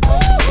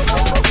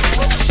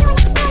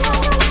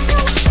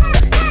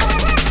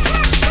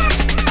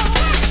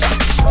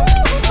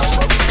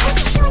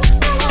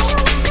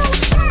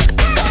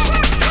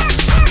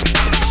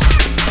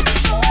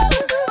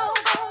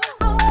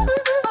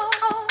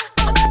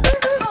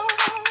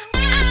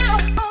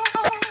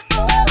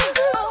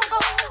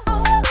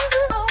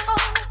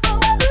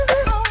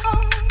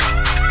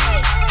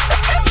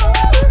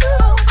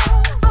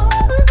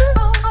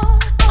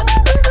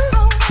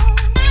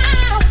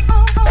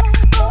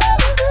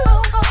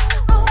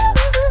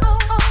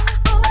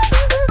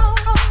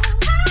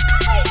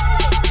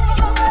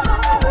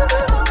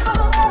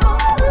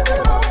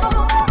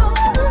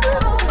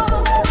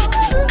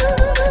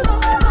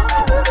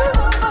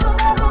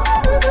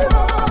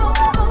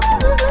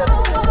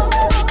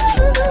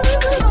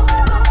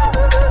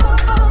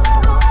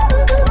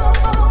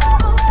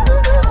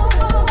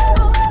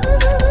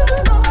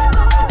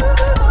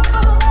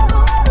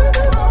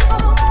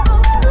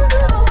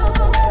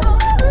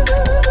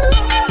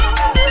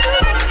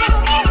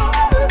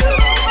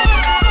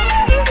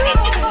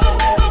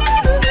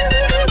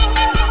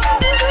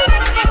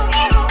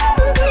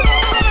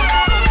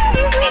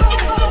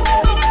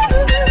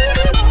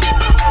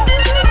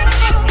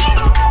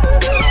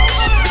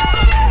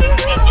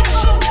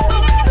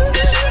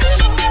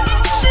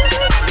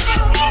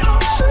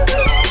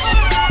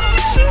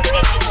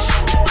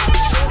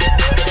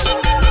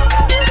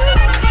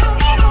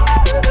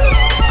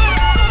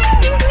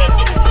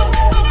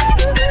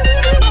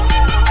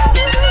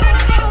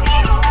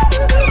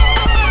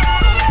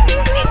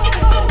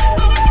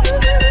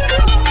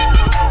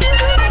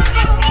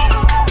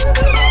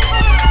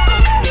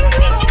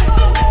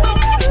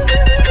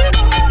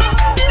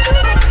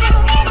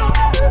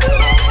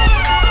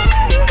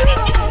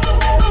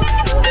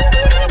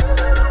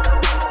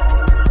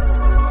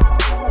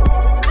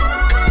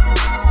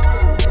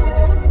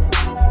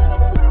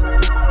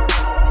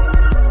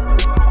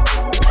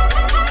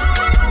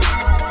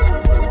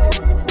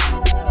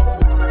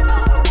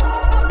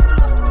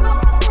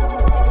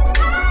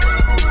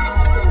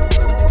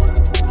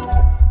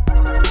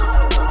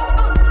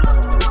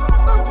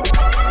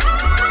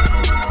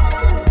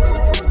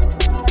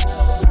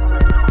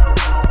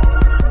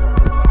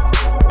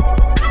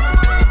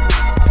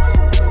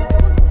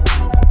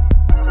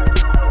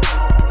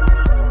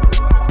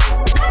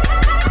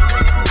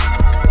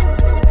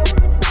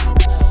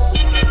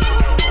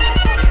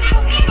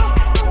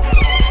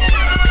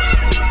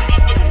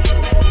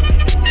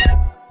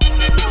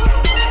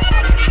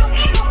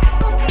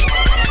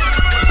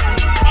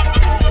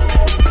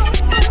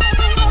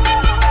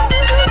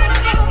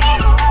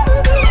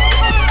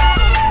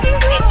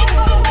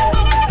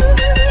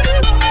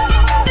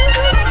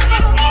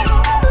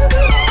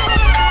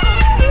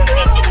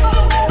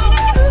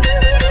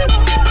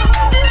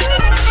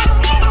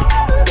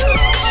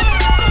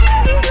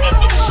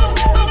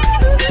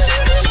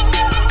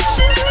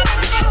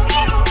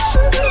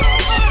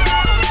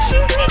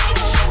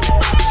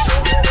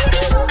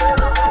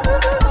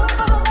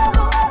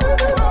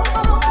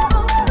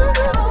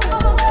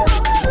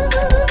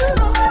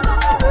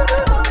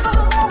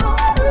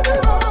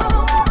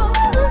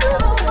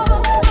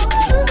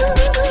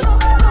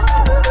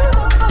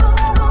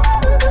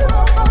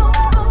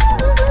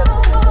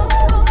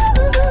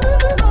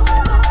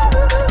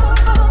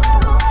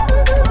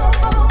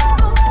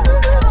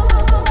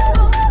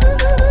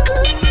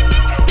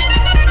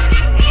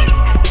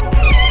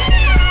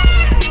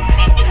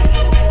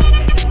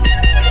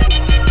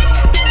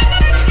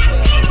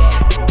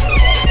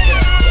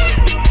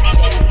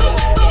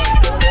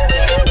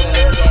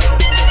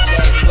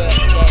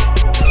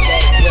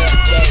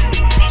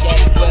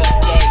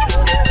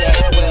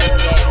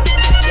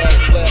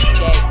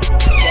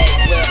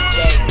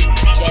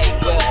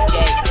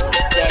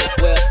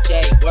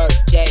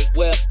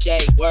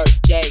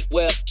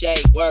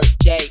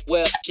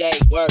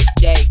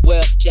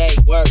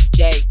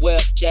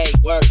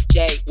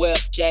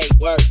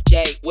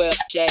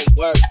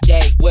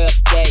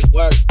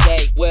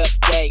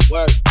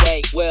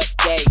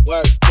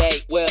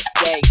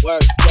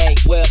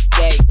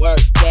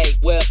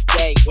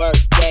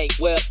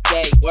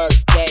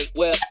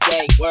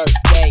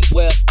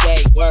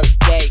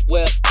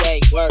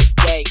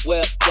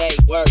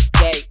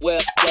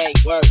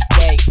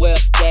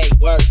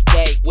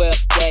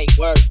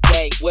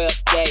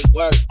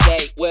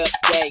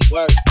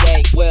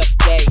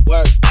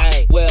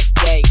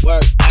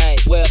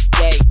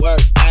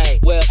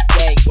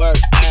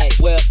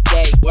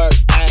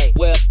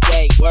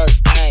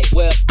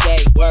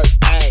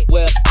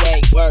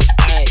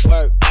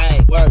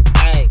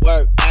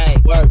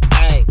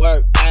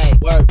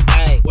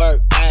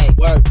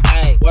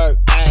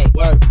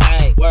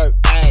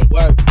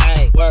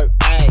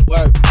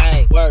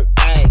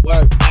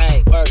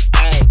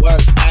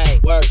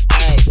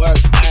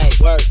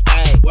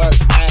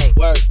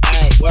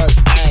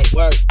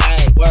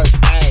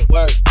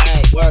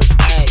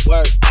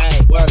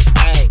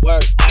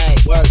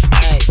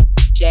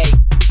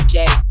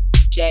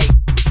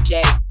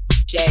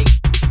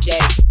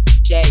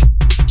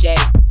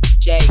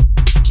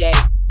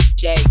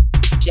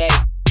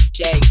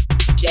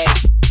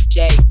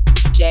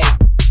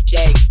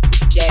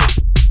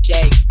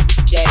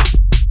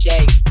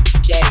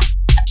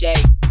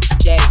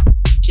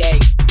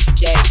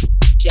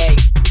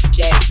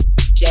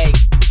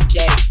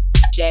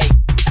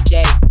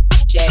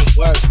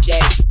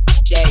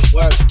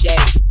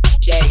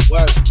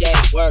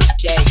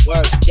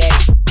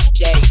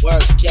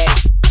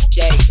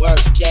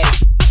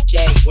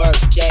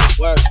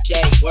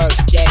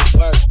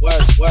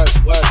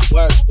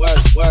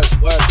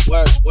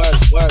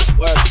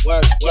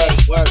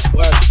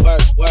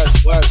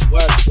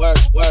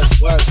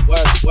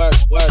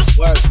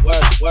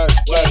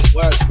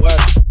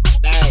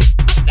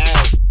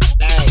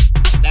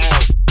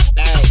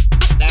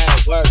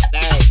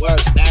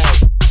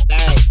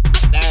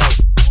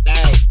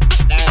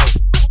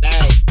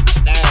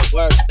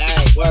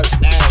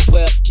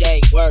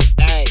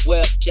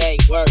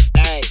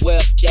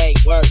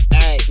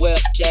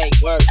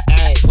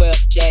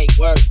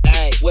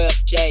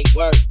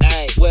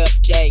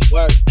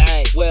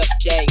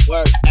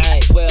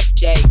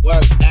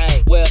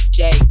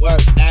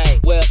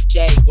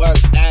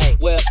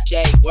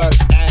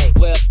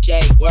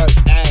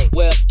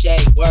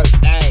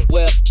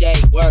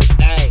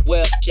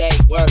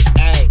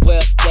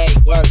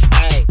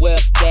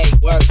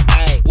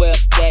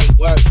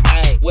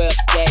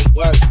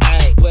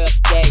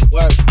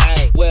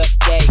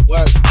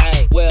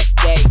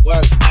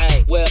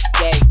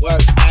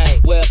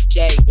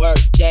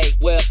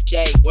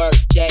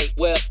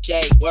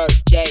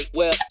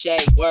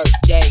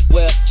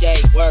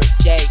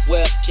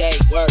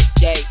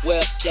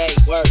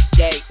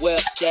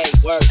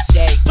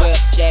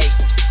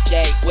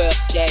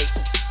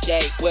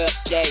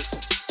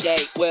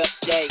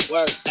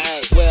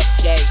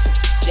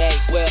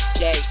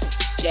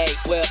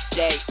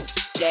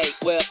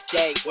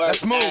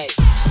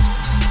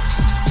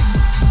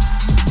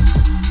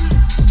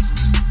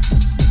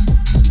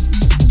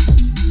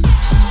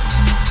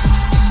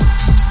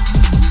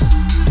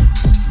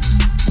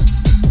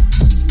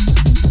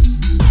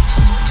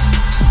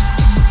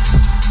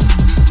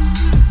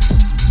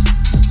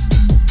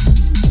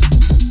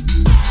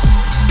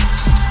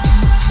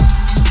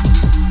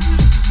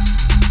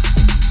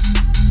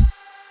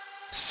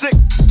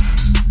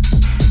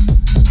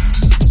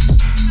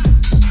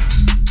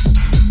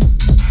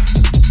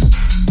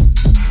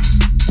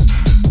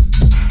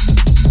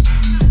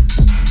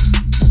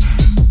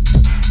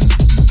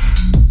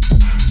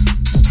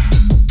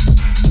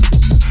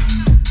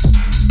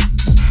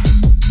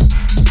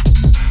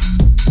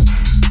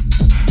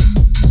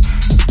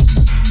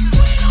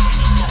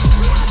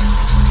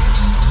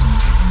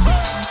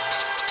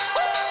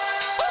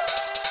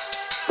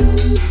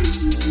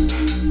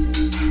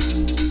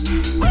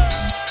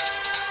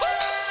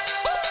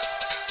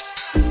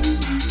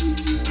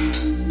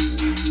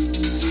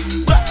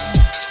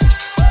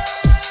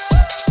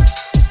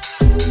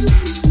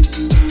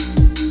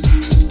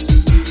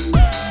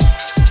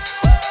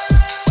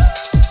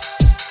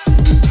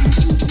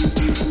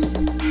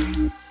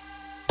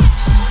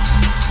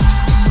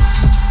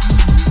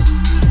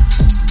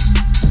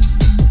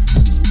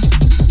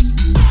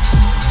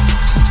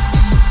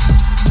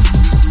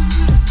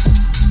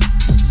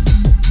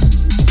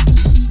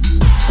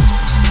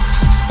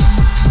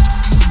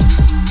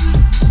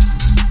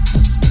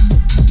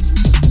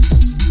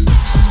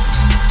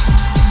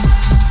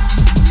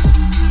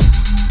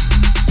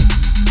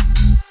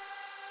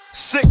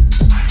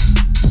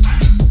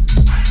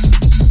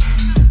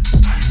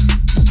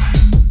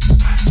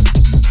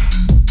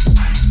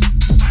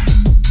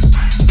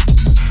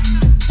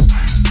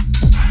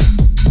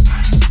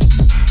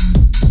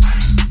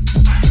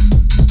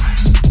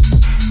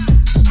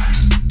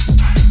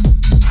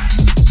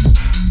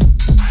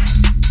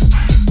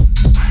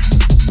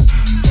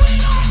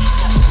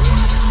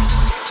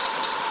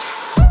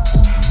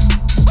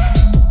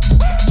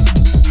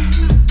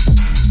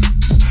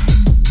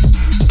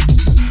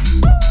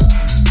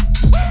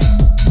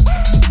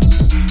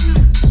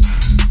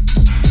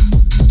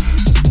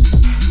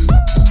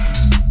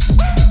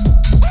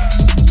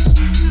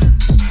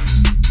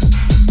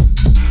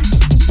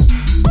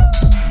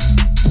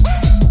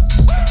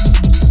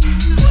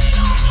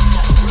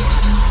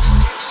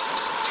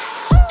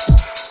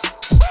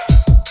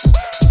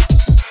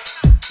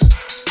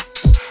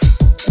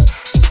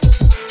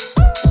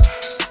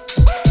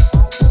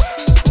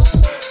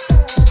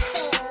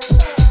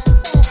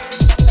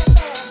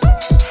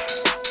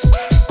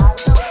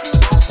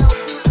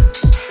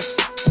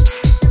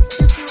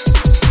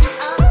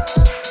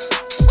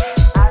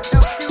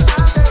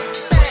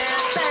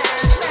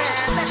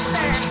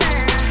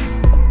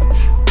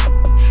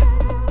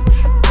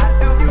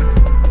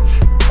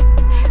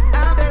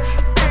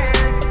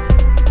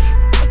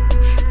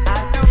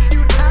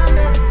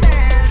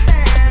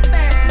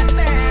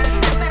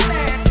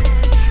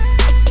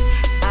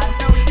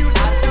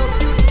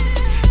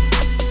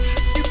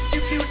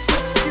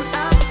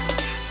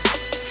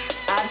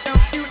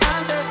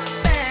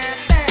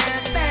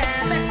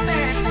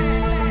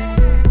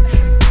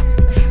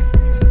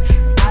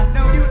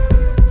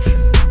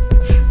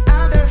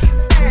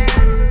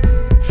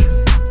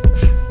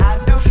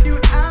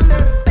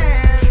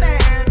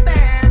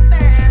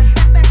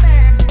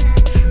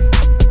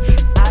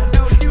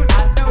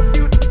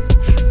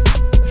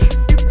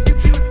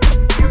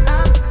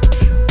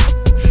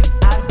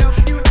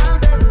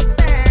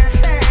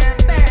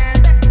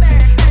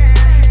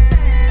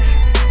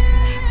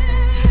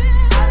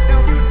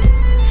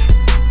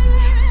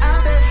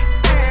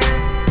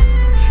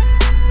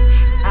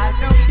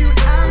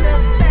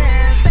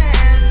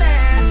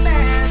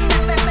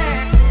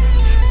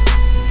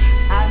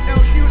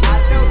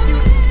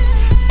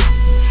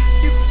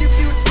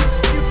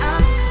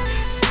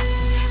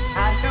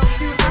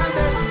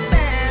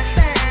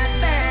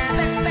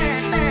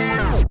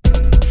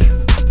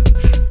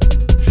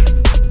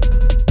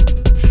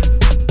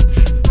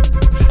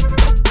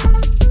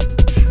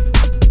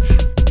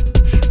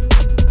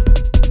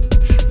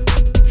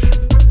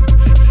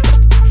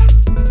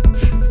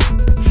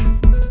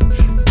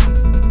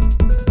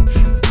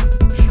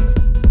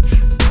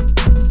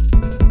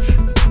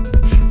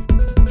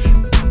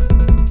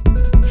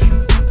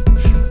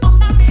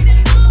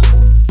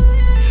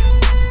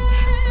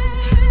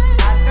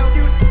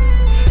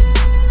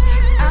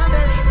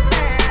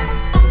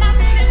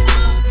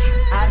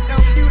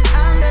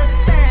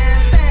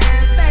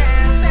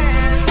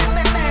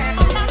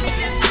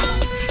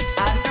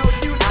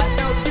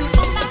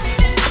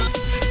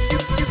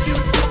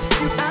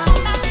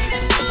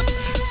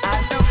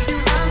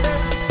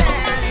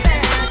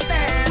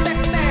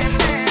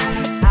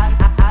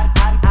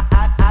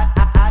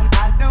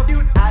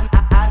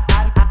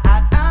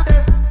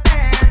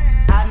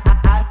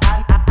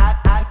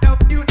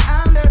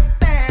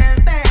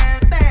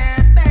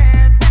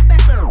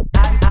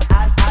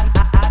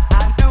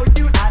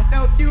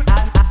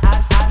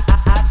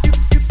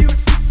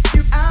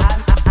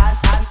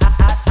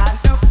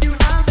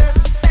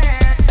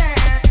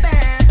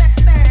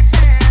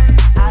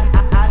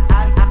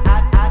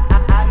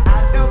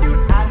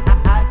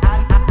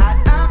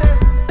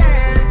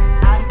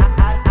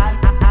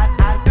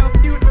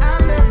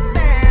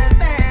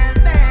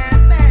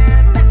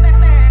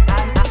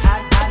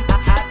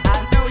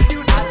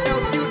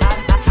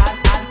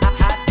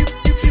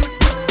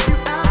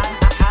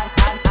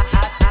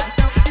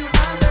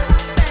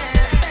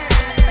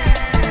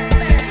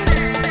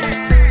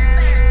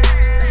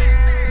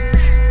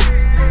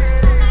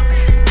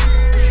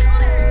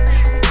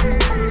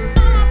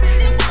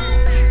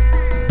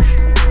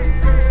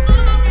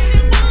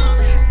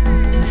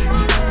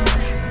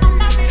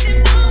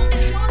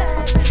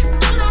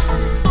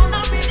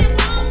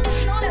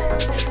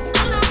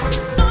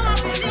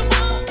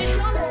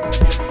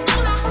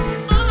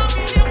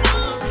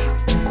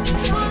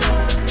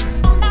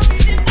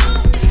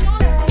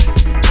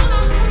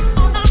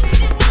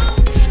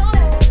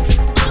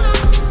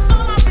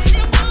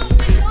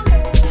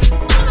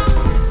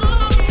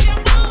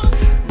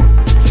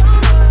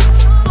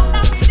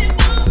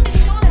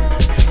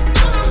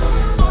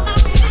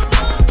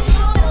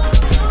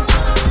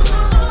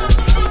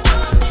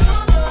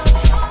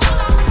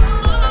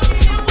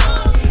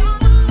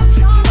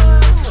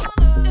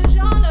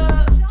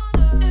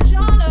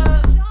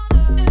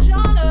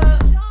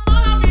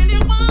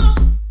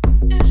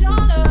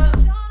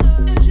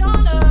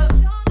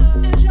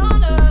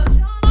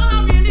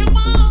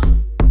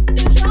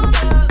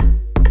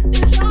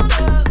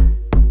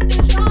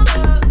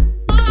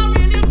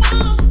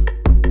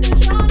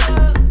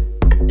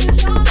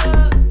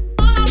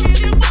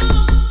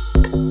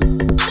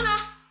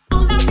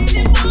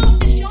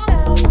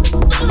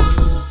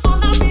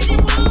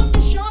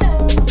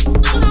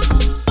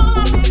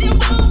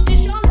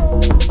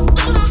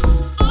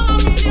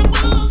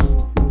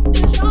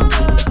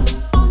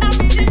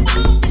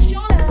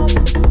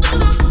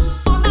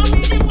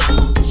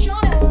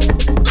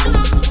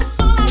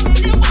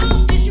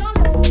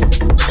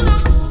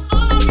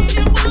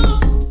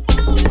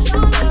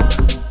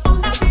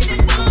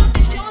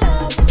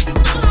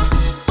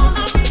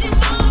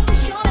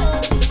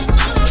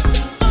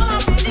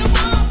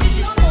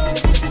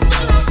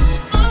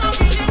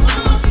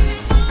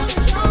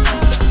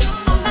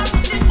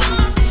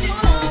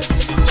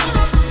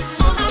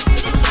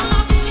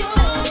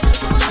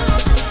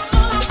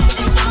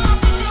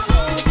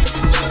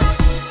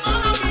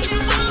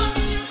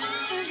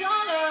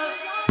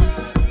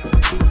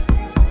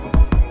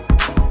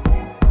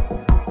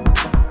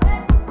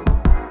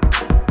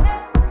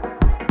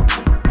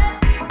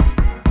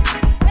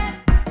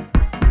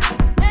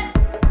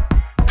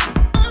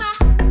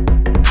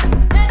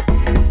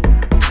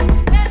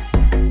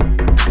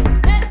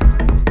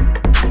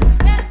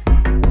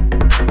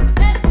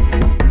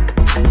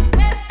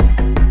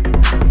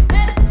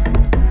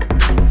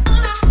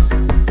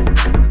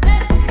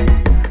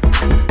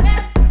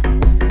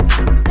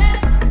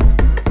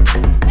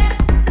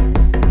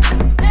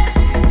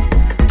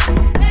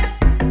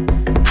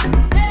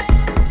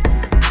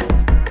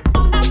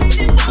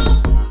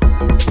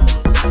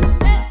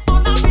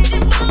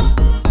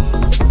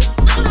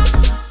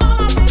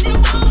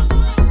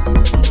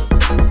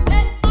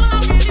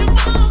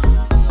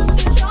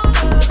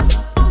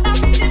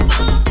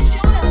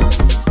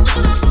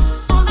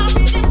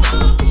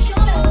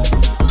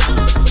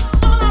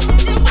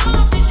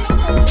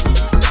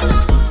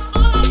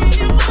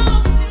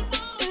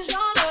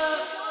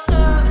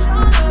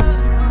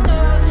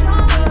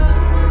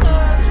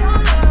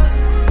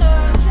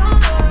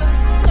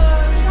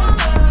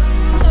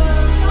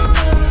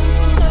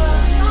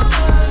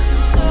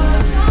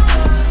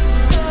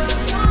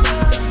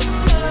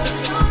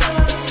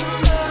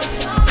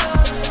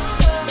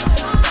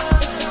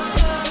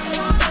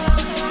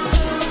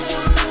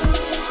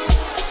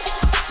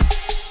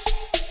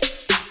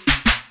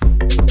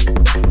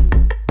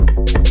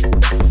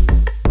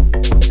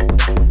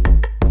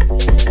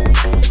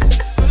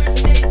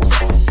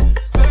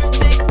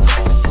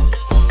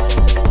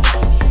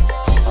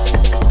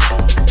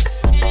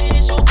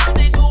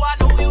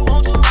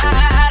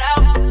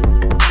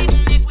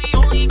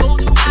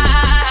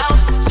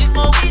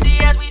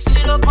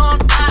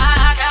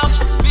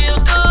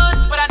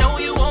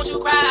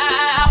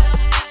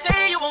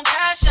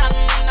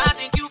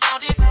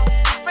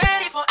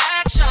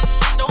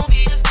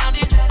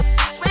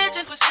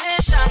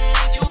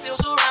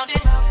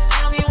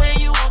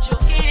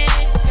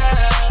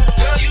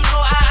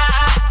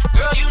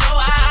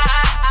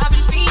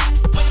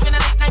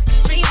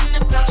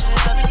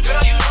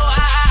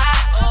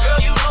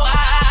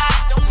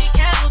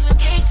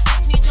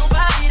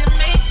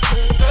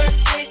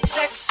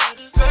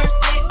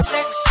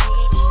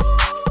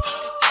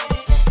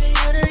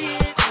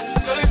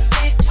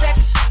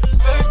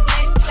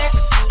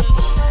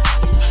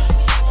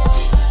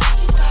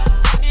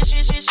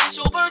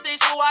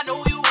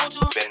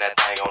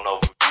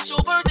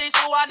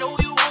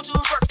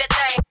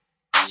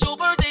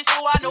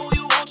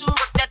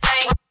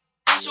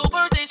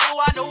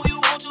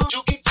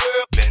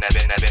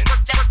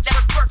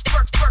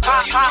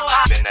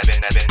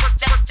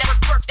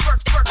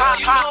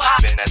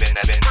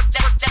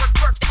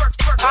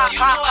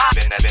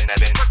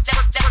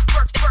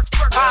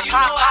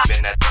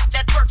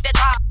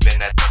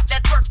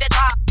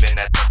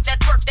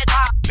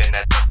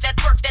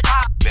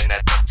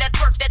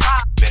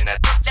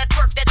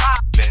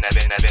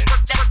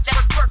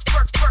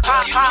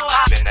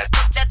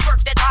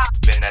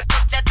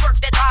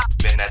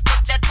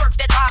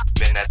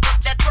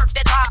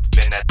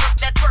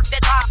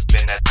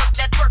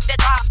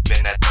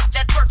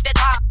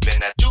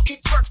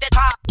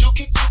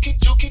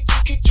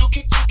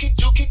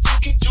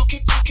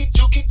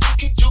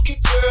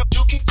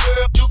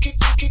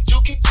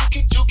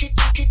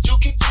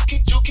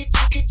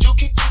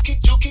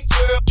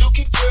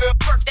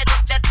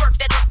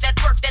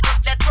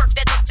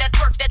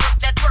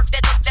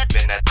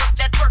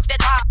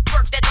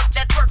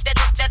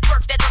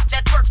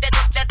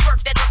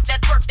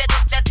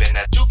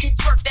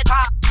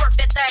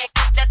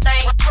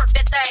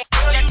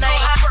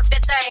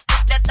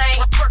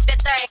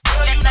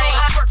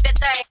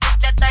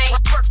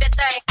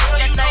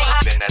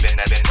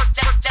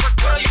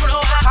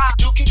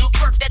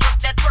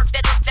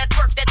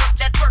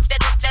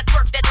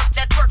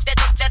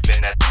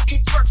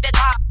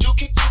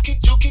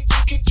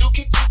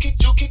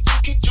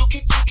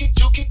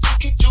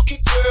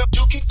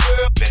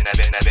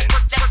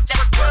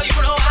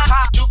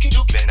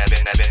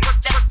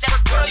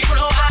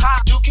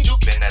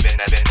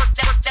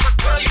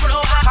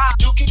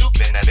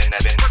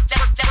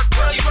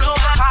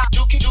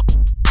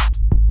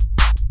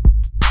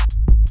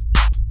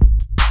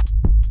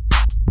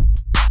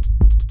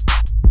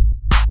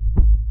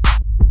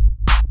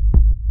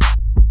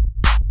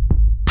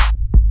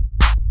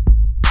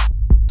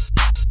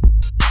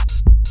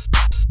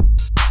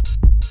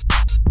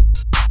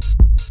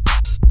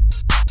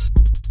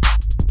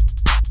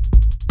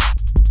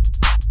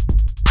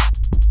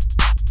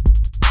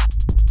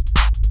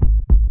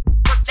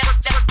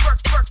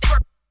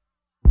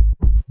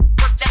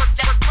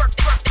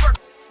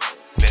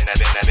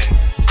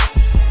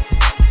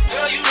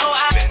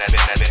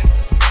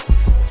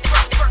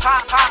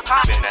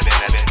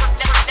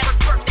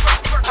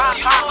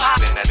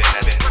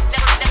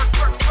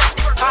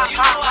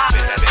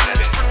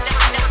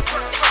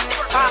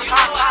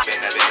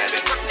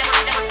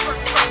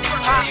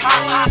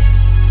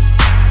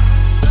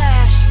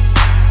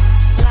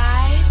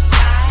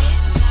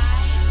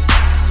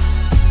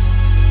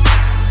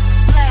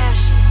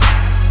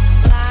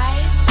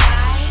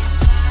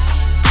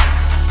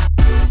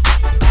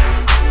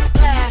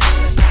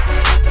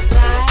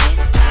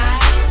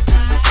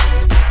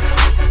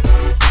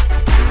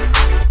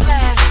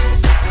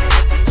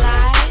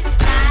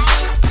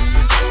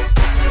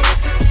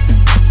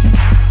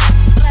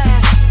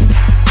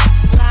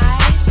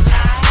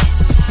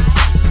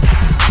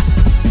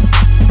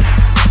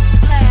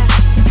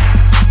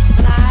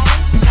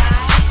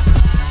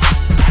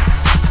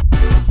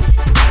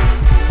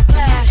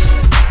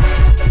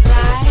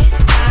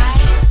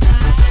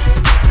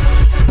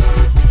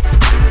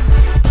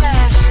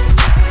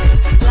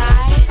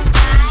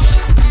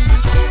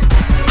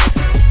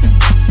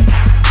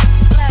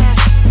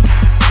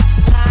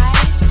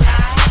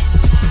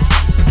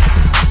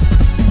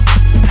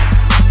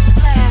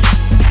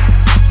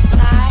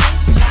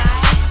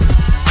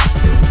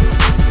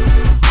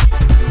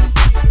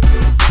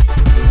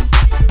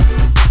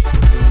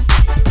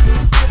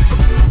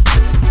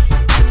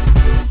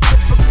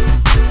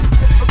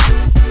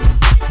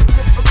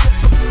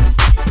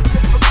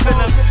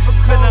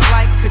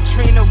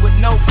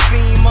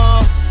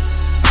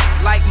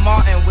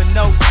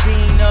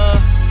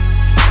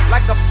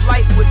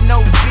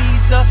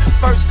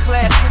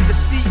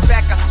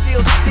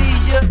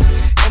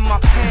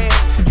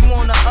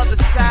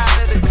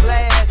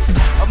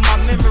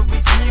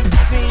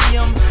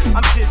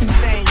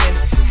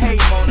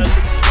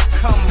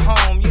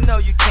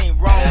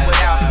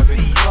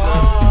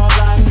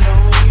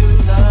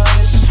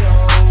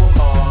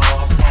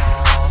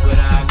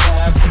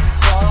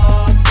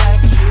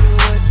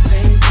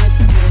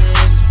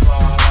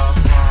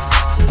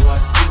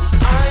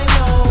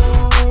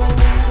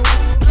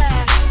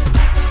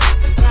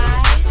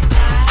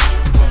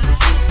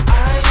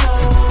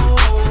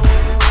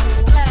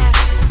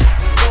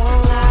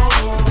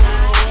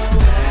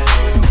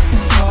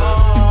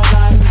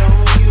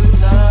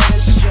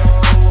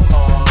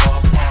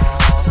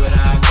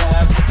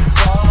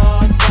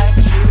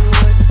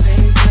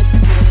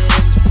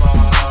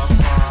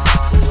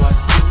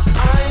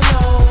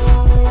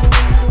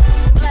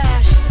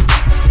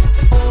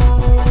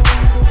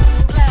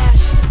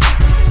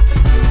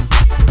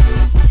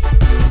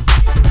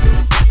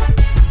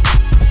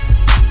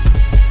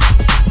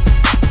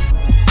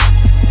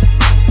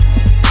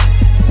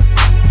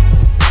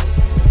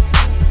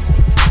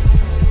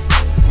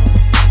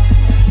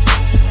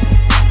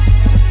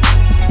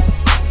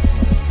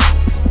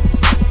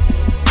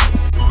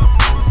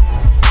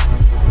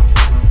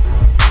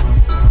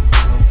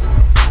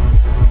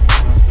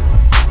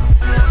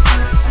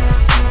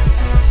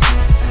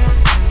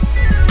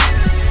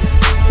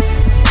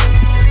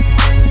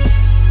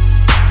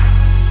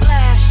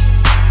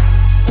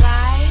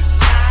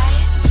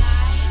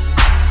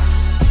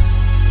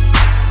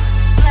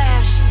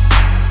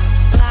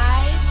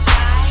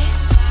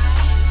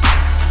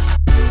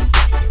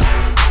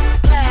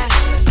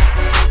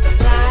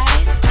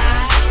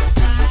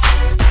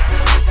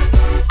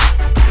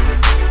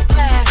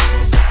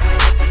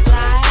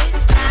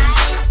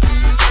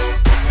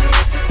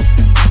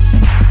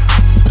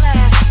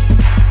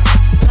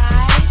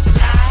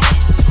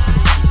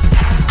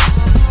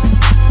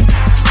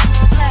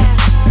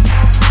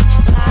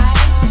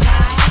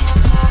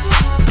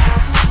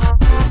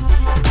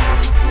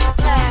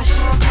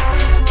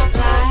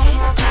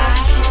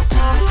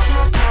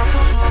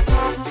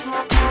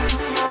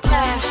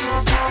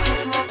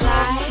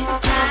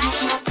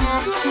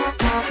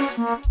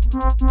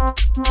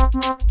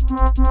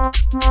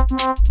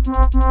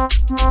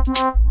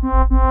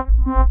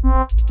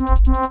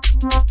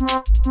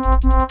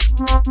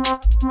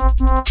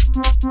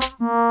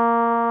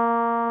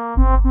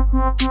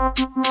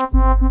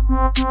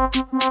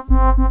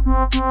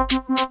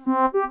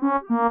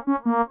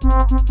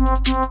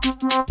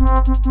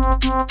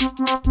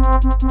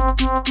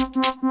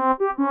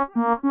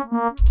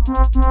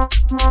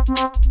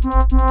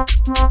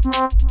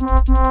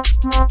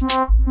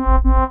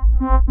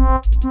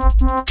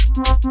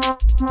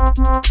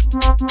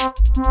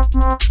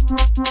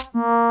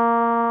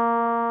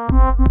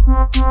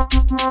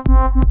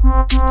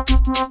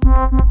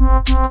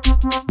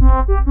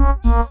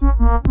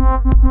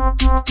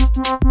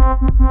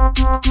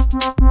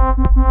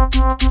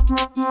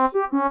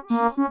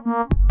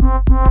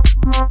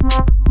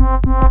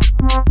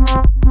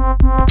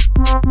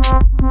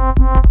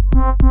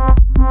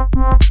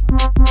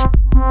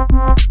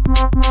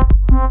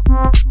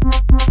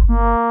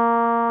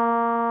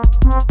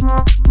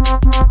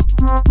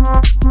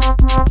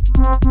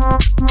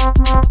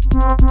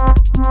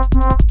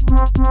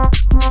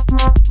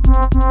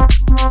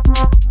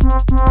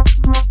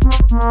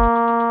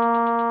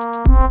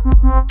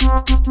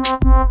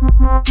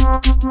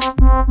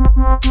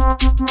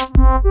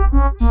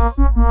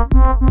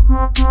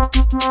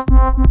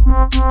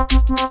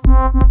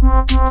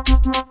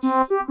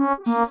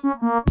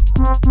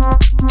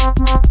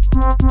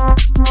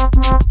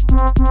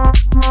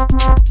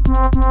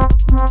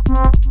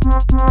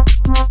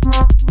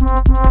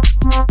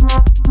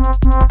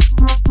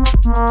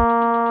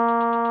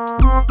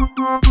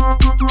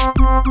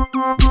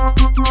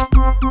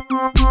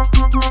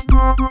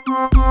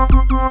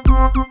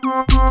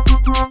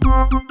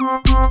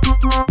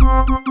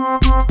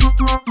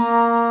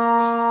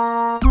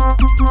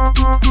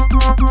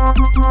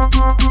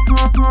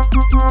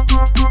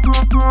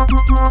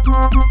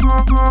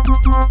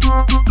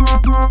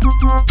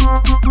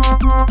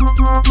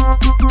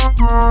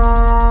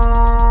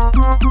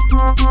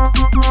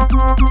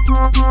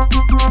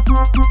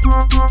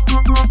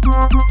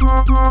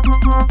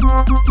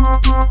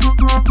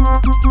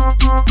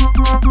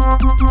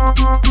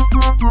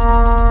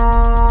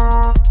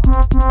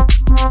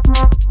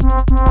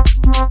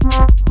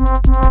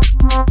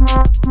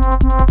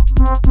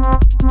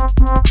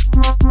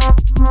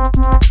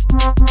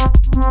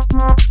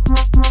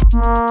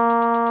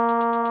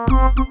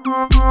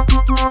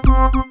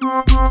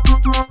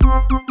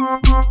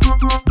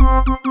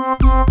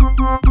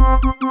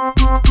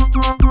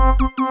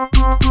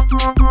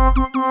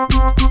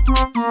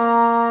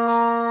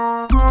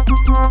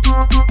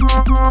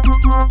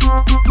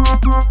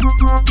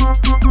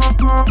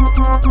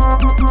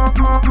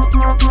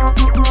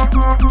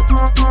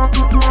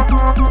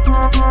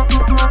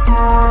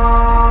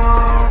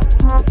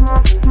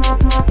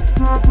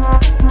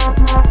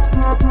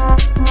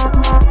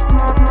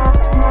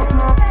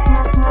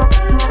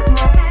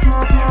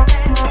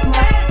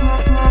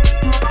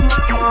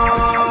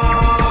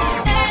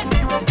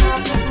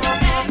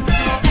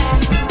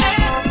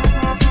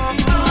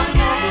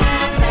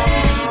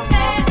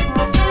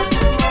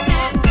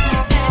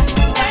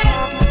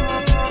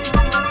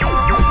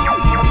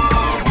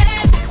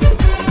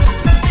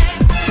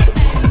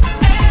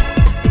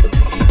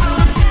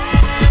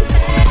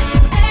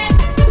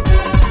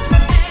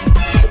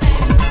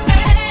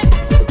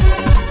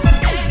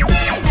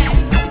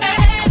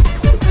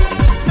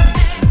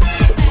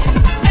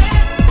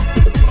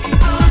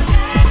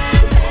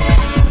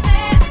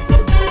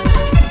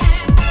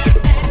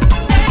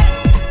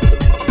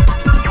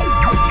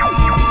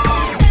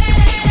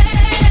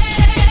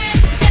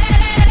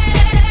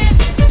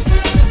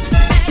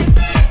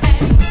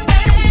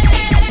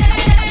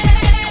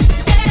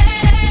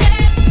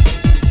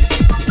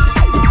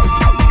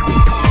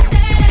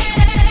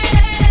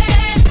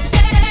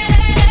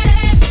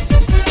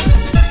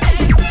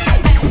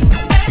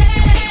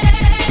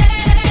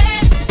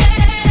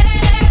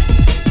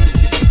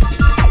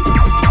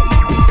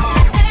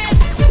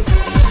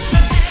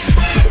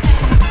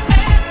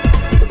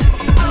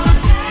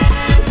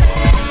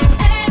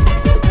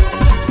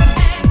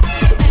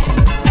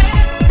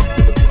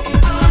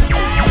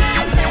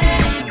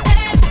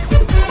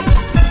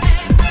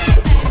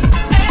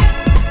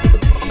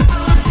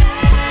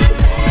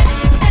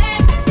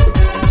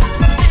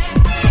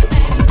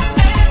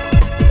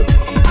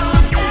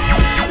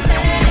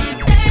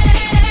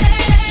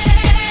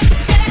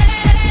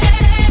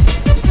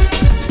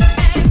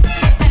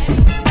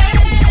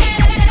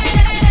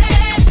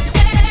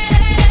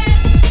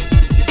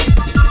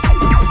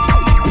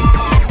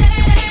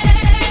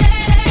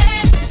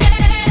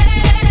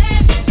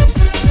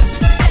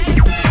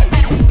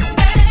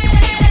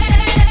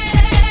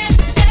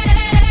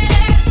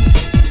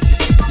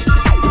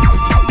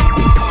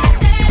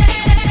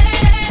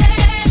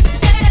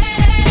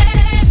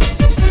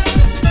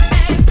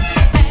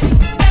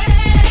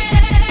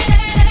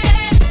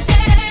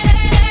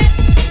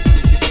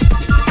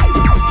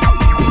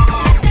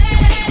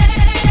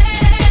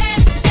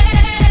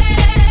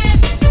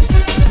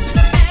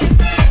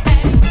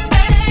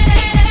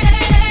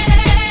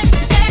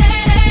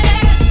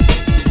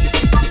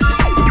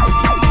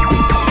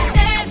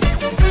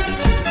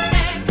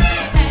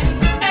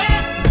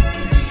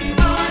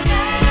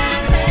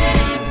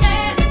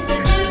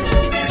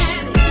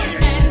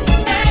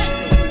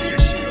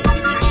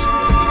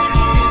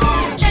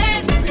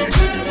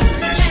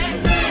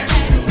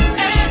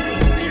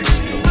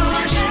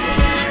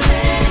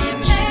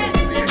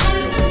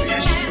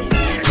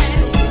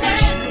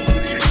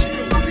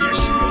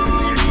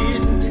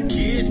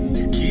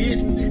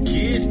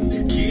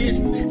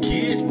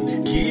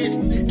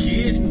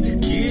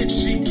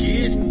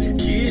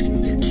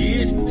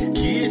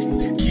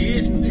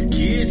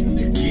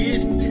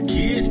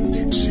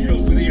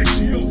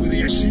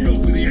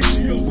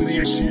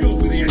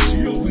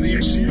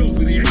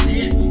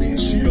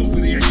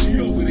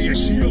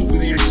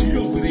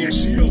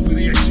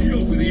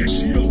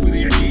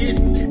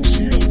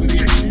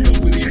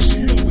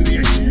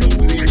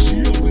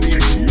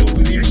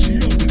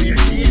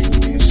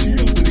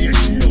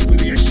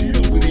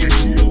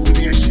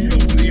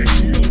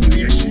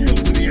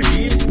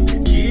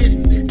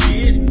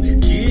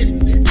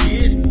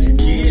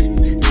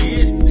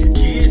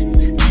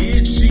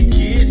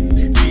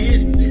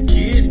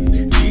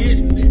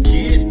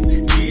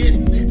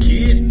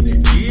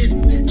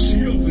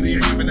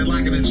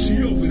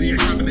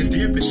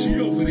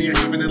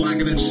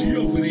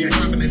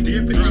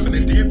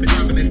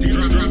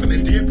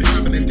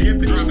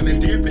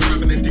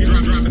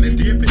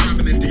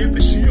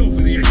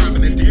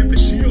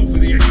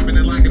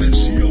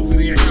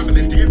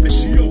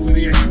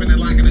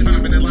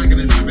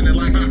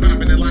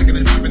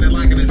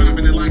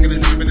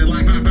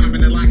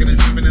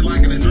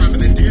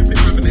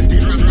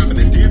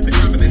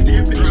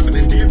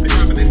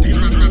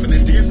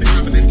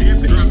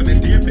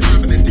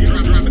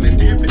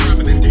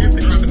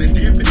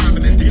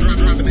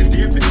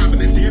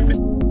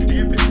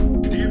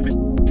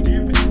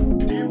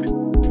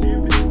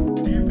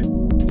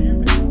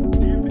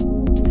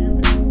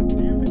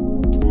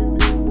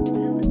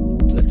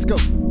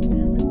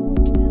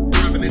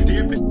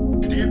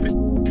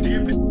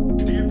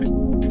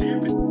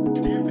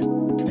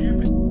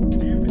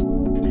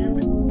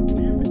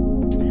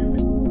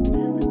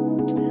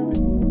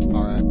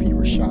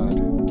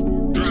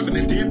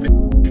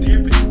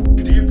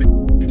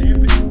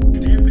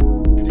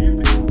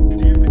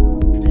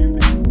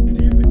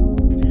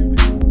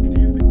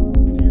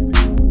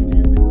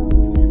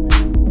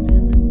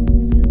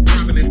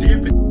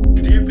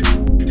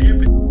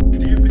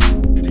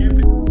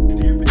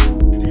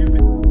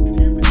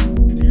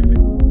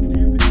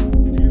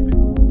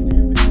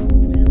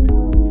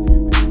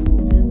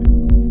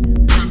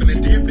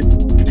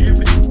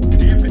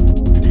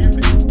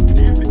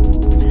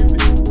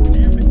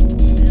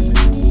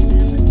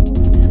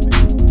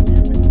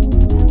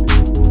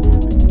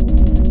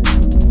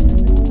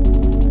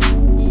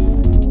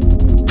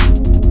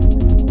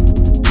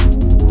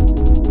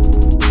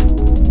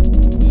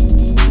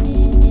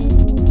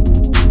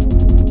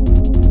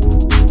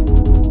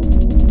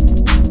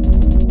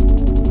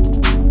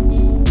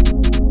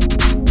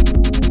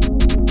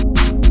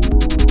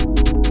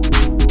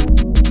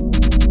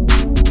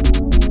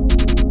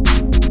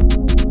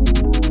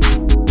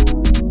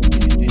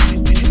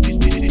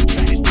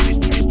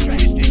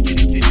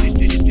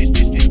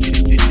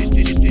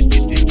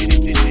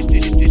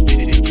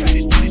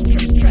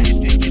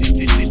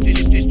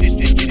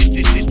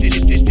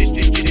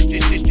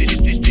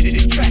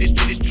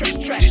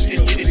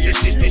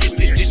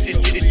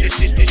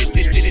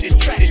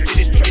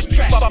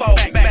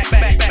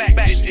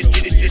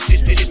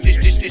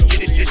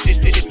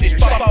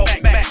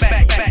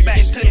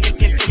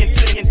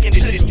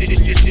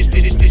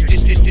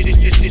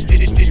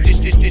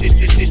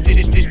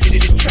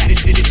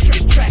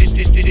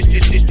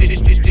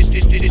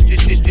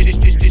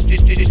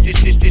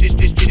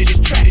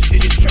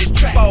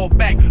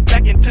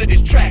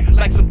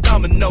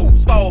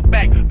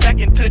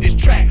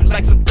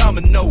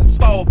dominoes.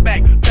 Fall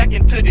back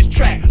into this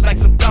track like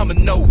some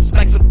dominoes,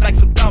 like some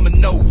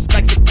dominoes,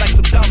 like some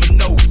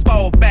dominoes.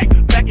 Fall back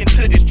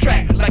into this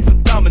track like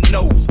some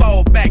dominoes.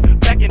 Fall back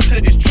into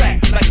this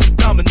track like some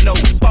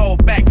dominoes. Fall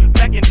back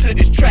into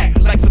this track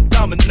like some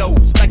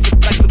dominoes, like some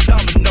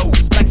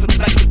dominoes, like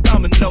some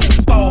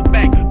dominoes. Fall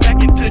back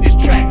into this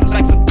track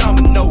like some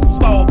dominoes.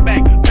 Fall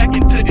back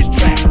into this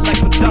track like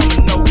some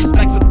dominoes,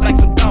 like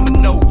some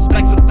dominoes,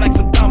 like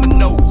some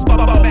dominoes.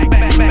 Fall back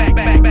into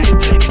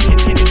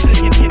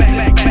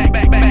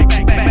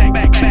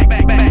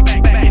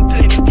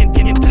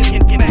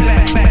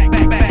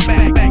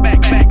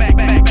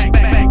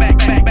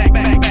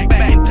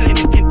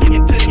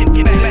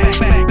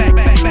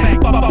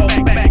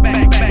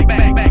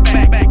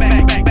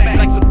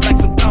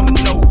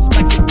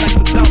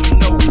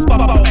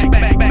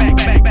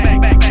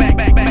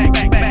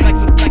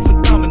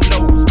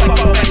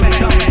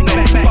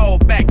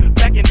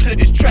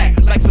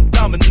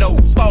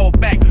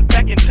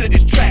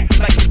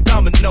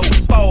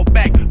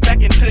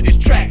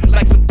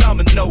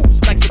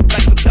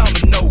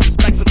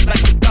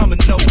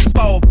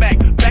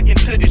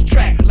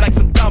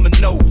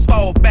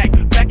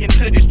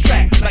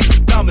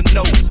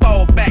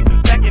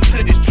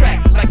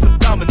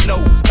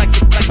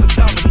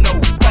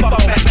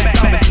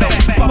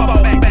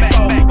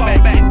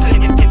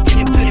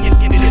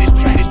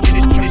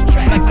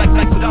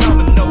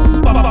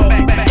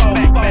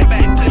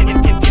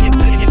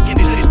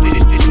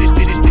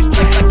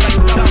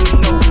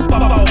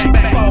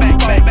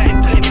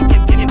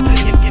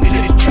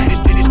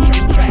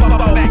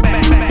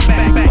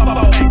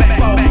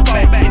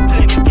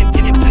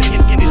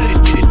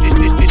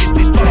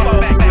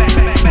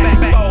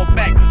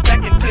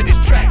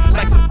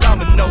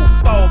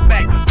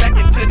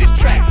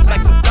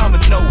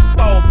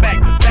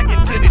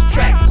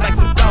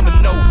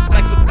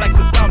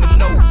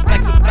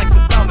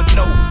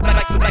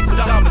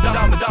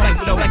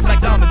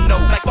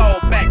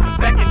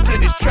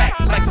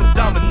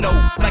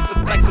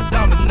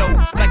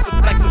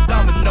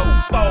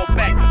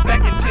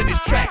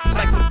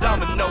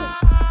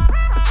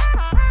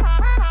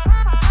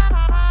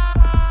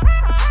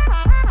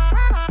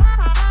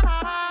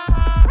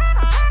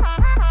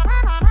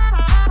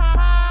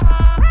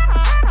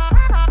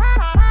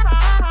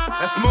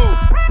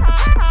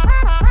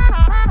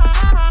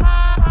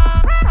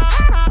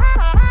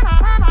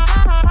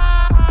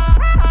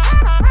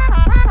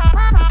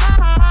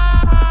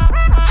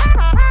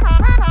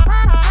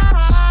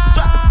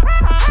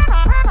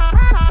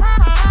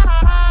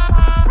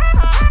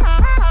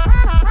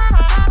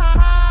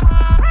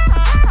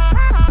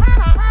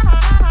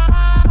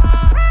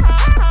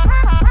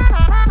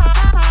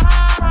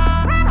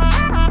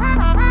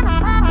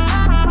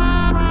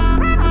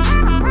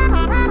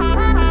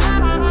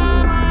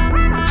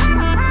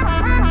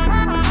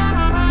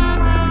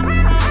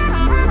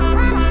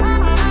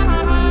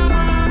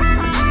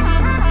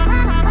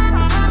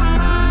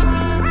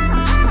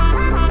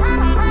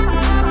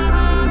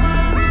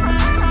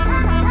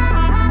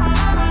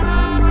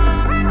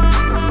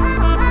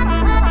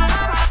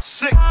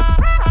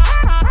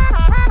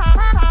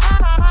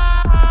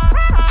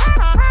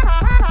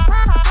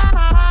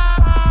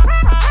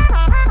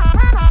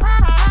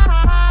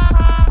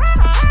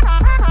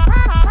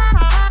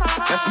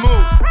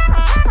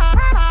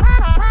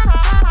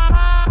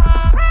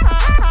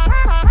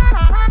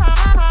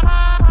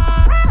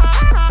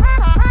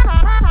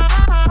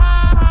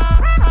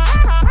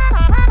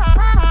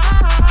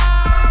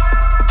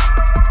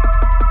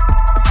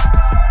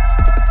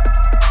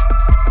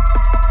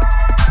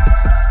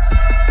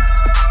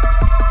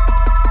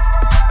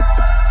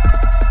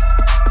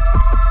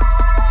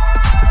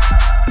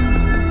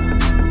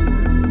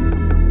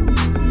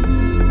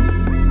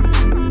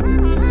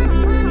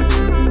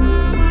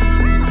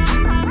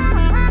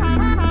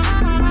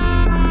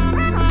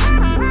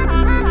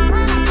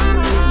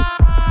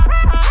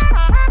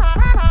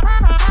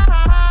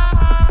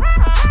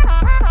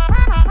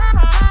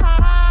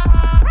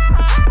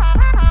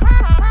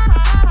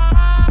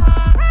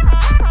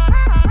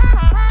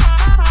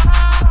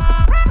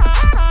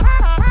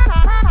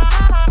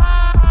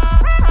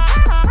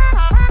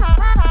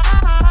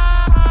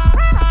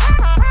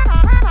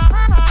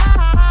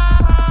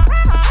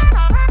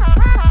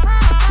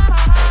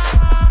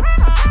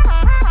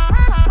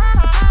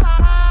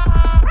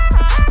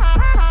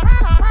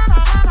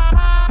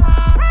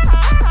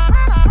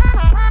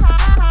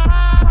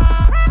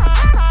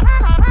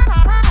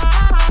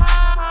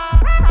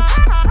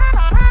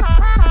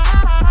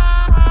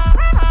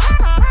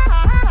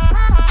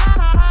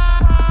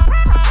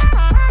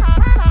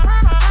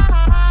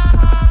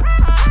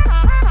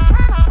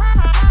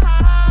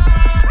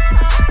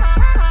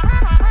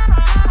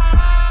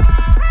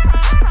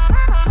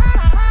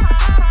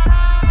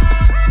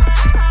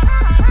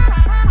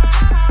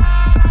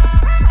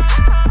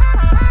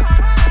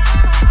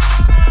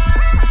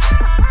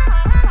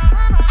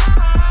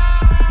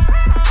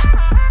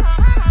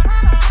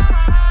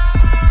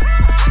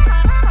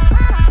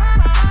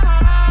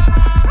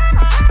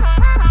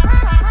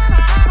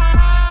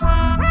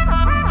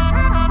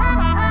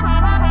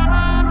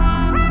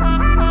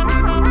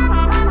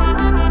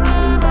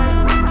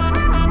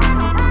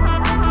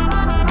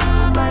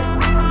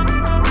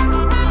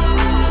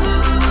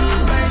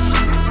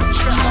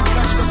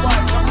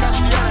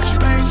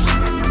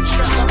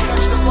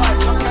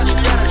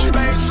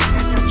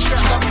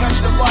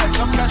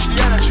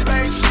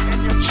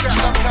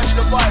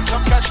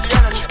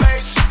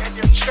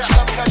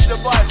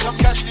vibe, come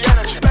catch the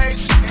energy.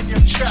 Bass in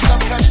your chest, come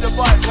catch the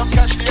vibe, come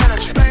catch the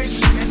energy. Bass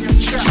in your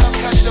chest, come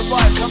catch the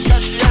vibe, come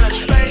catch the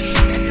energy. Bass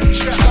in your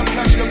chest, come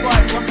catch the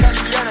vibe, come catch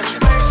the energy.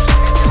 Bass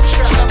in your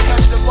chest, come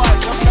catch the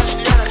vibe, come catch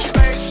the energy.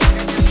 Bass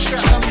in your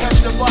chest, come catch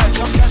the vibe,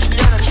 come catch the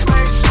energy.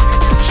 Bass in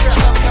your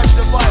chest, come catch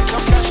the vibe,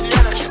 come catch the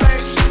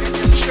energy. Bass in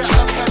your chest,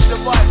 come catch the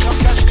vibe, come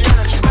catch the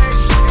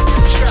energy.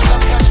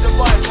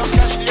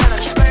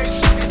 Bass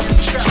in your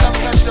chest, come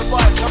catch the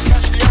vibe, come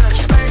catch the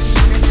energy. Bass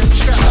in your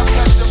chest, come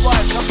catch the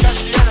vibe, come catch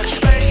the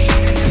energy. Bass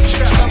in your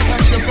chest, come catch the vibe, come catch the energy. Bass in your chest, come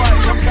catch the vibe,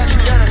 come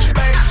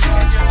catch the energy.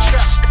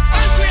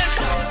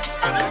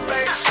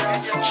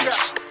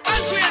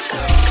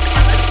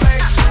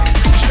 Bass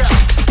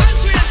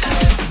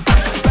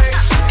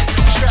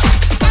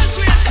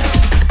in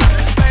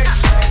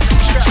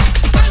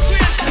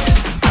your chest, bass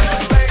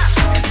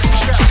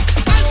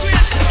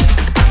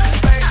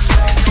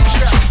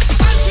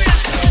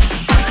in your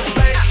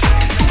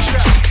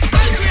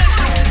chest,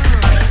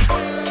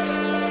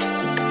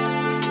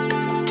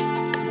 bass in your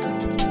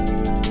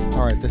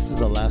chest. This is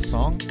the last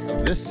song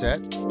of this set.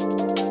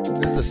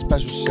 This is a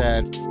special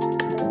shed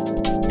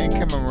in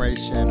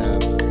commemoration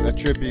of a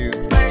tribute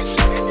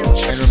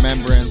and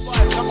remembrance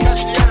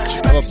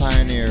of a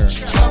pioneer.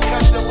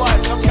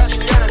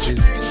 His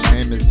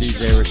name is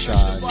DJ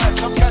Rashad.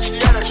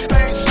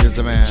 He is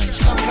a man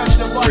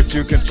for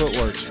Juke and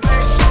Footwork.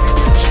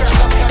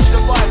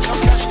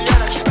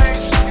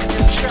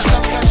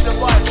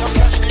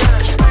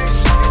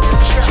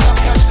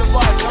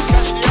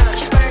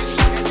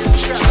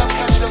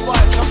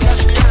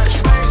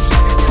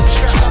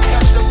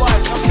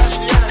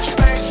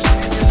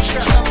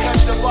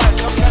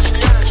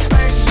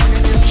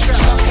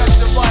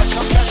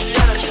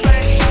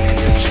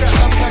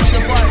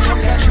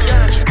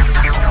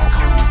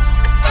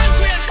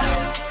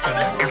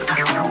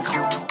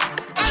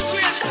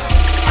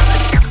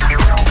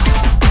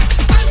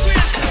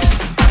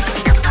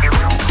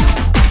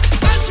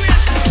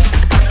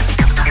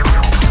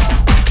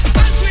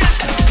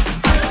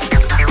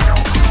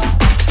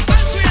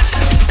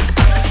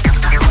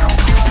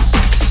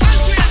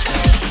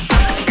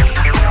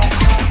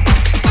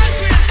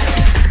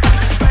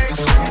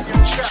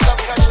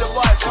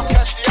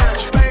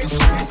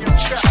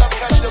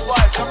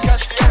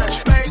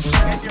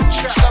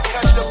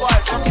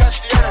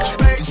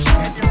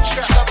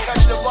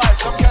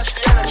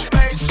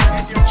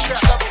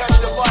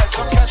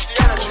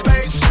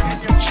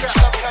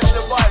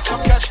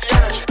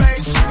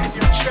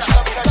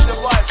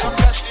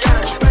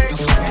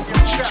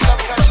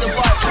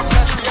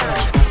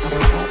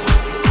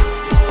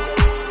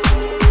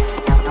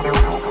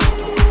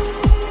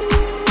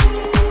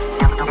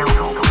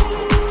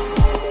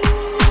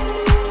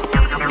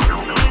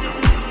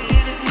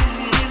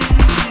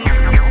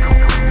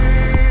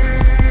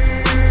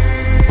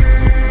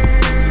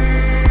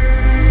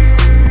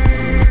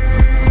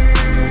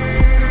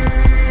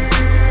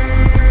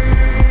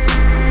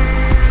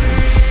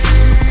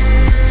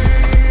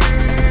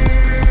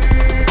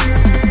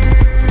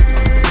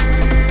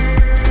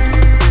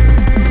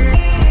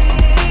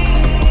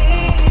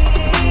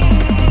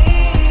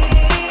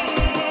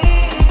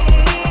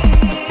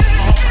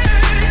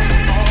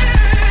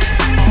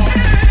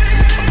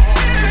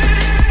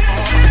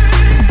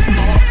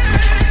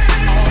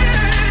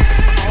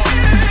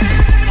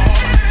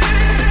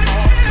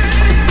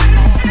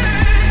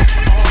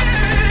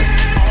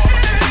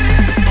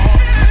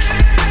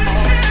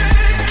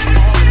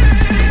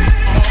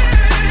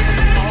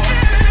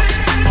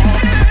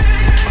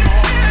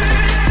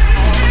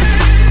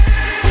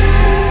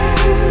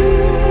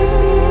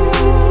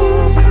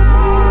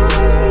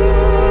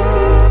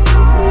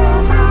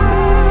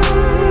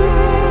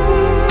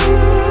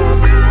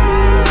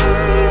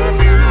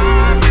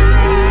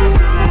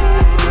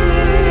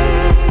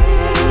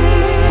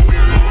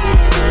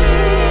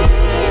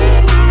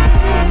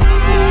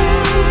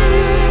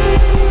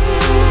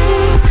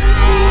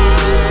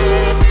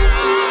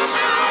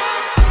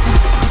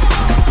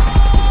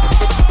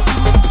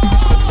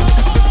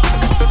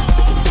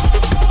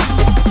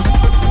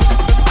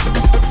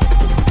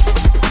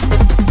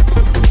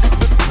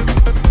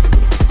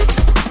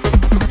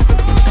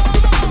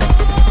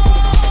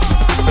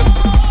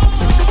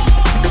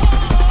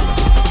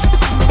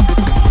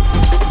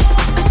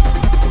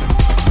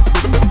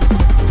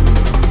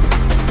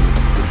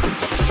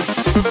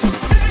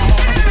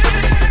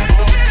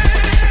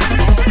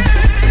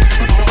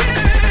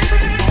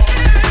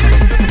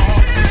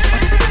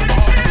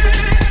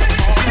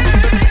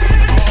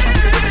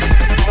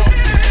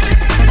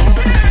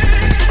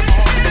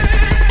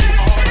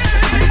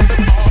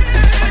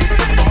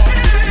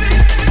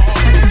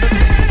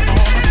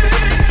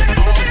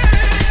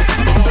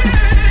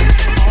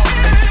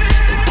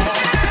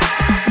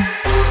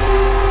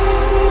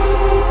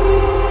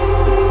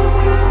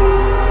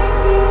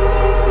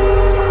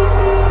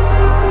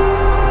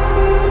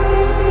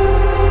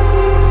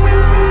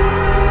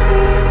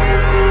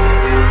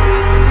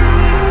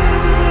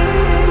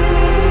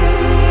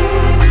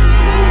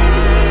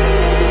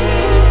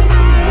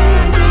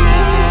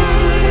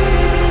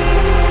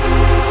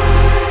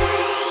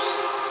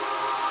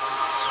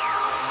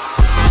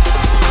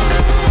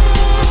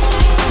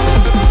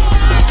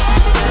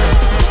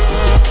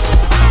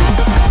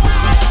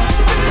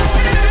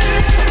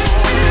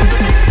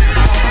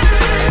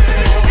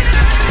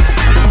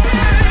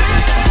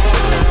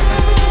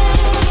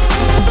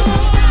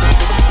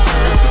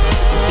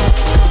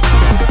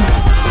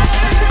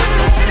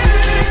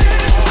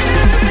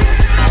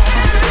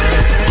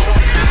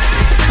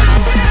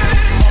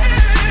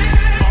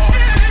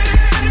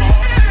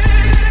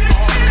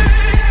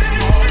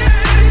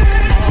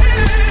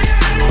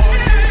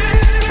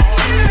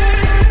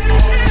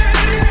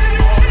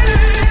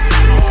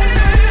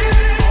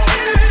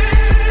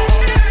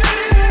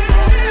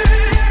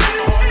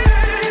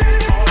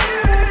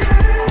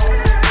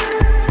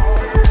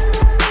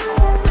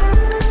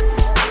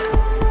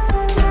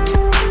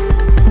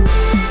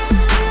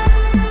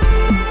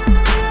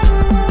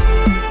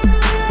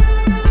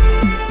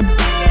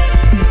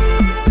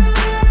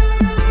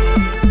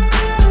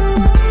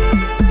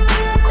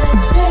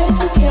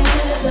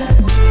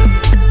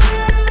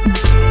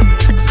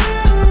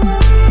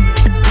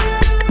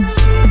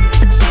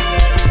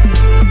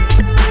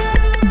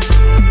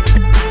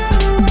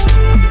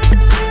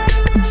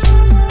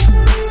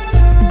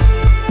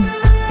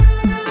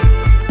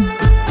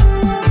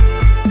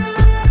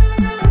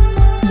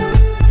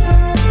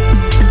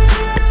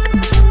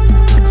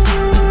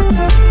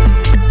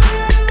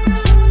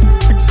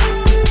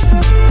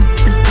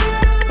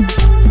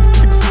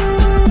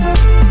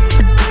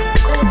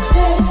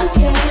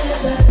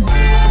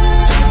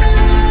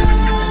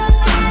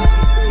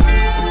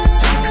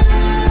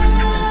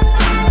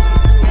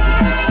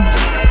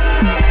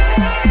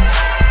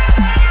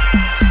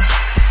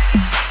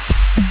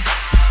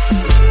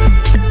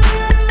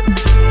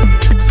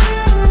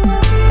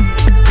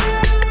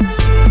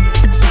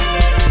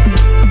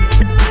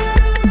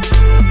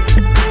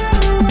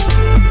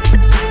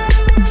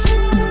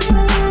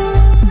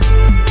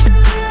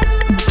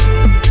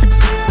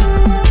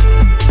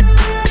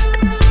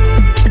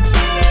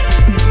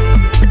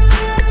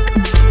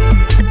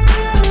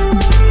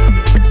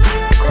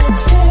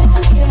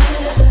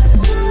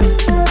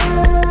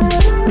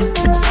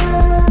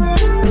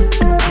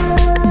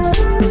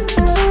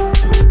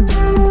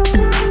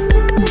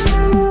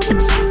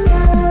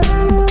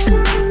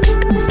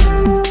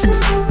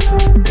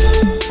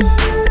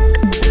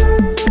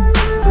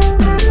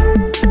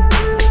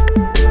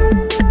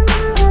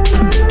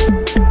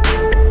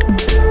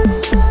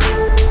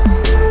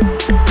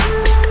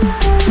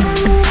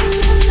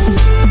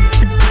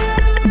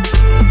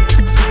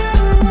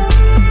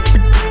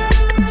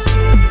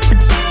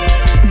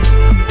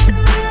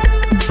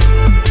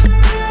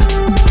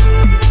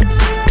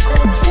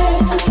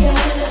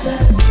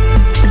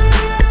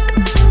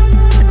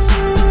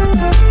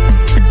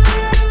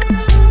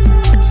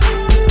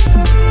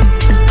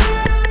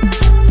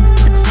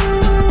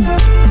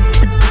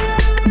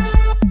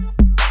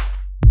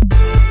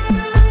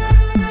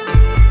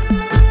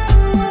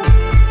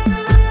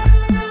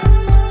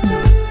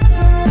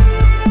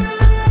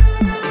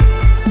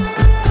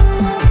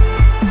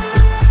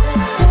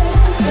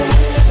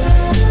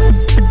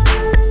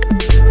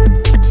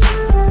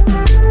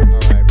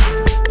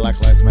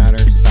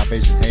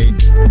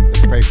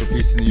 Let's pray for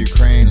peace in the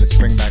Ukraine. Let's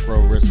bring back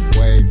Roe versus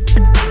Wade.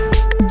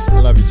 I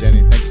love you,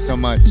 Jenny. Thank you so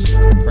much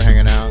for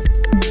hanging out.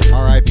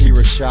 R.I.P.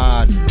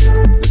 Rashad.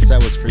 This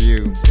set was for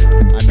you.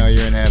 I know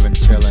you're in heaven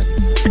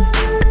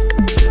chilling.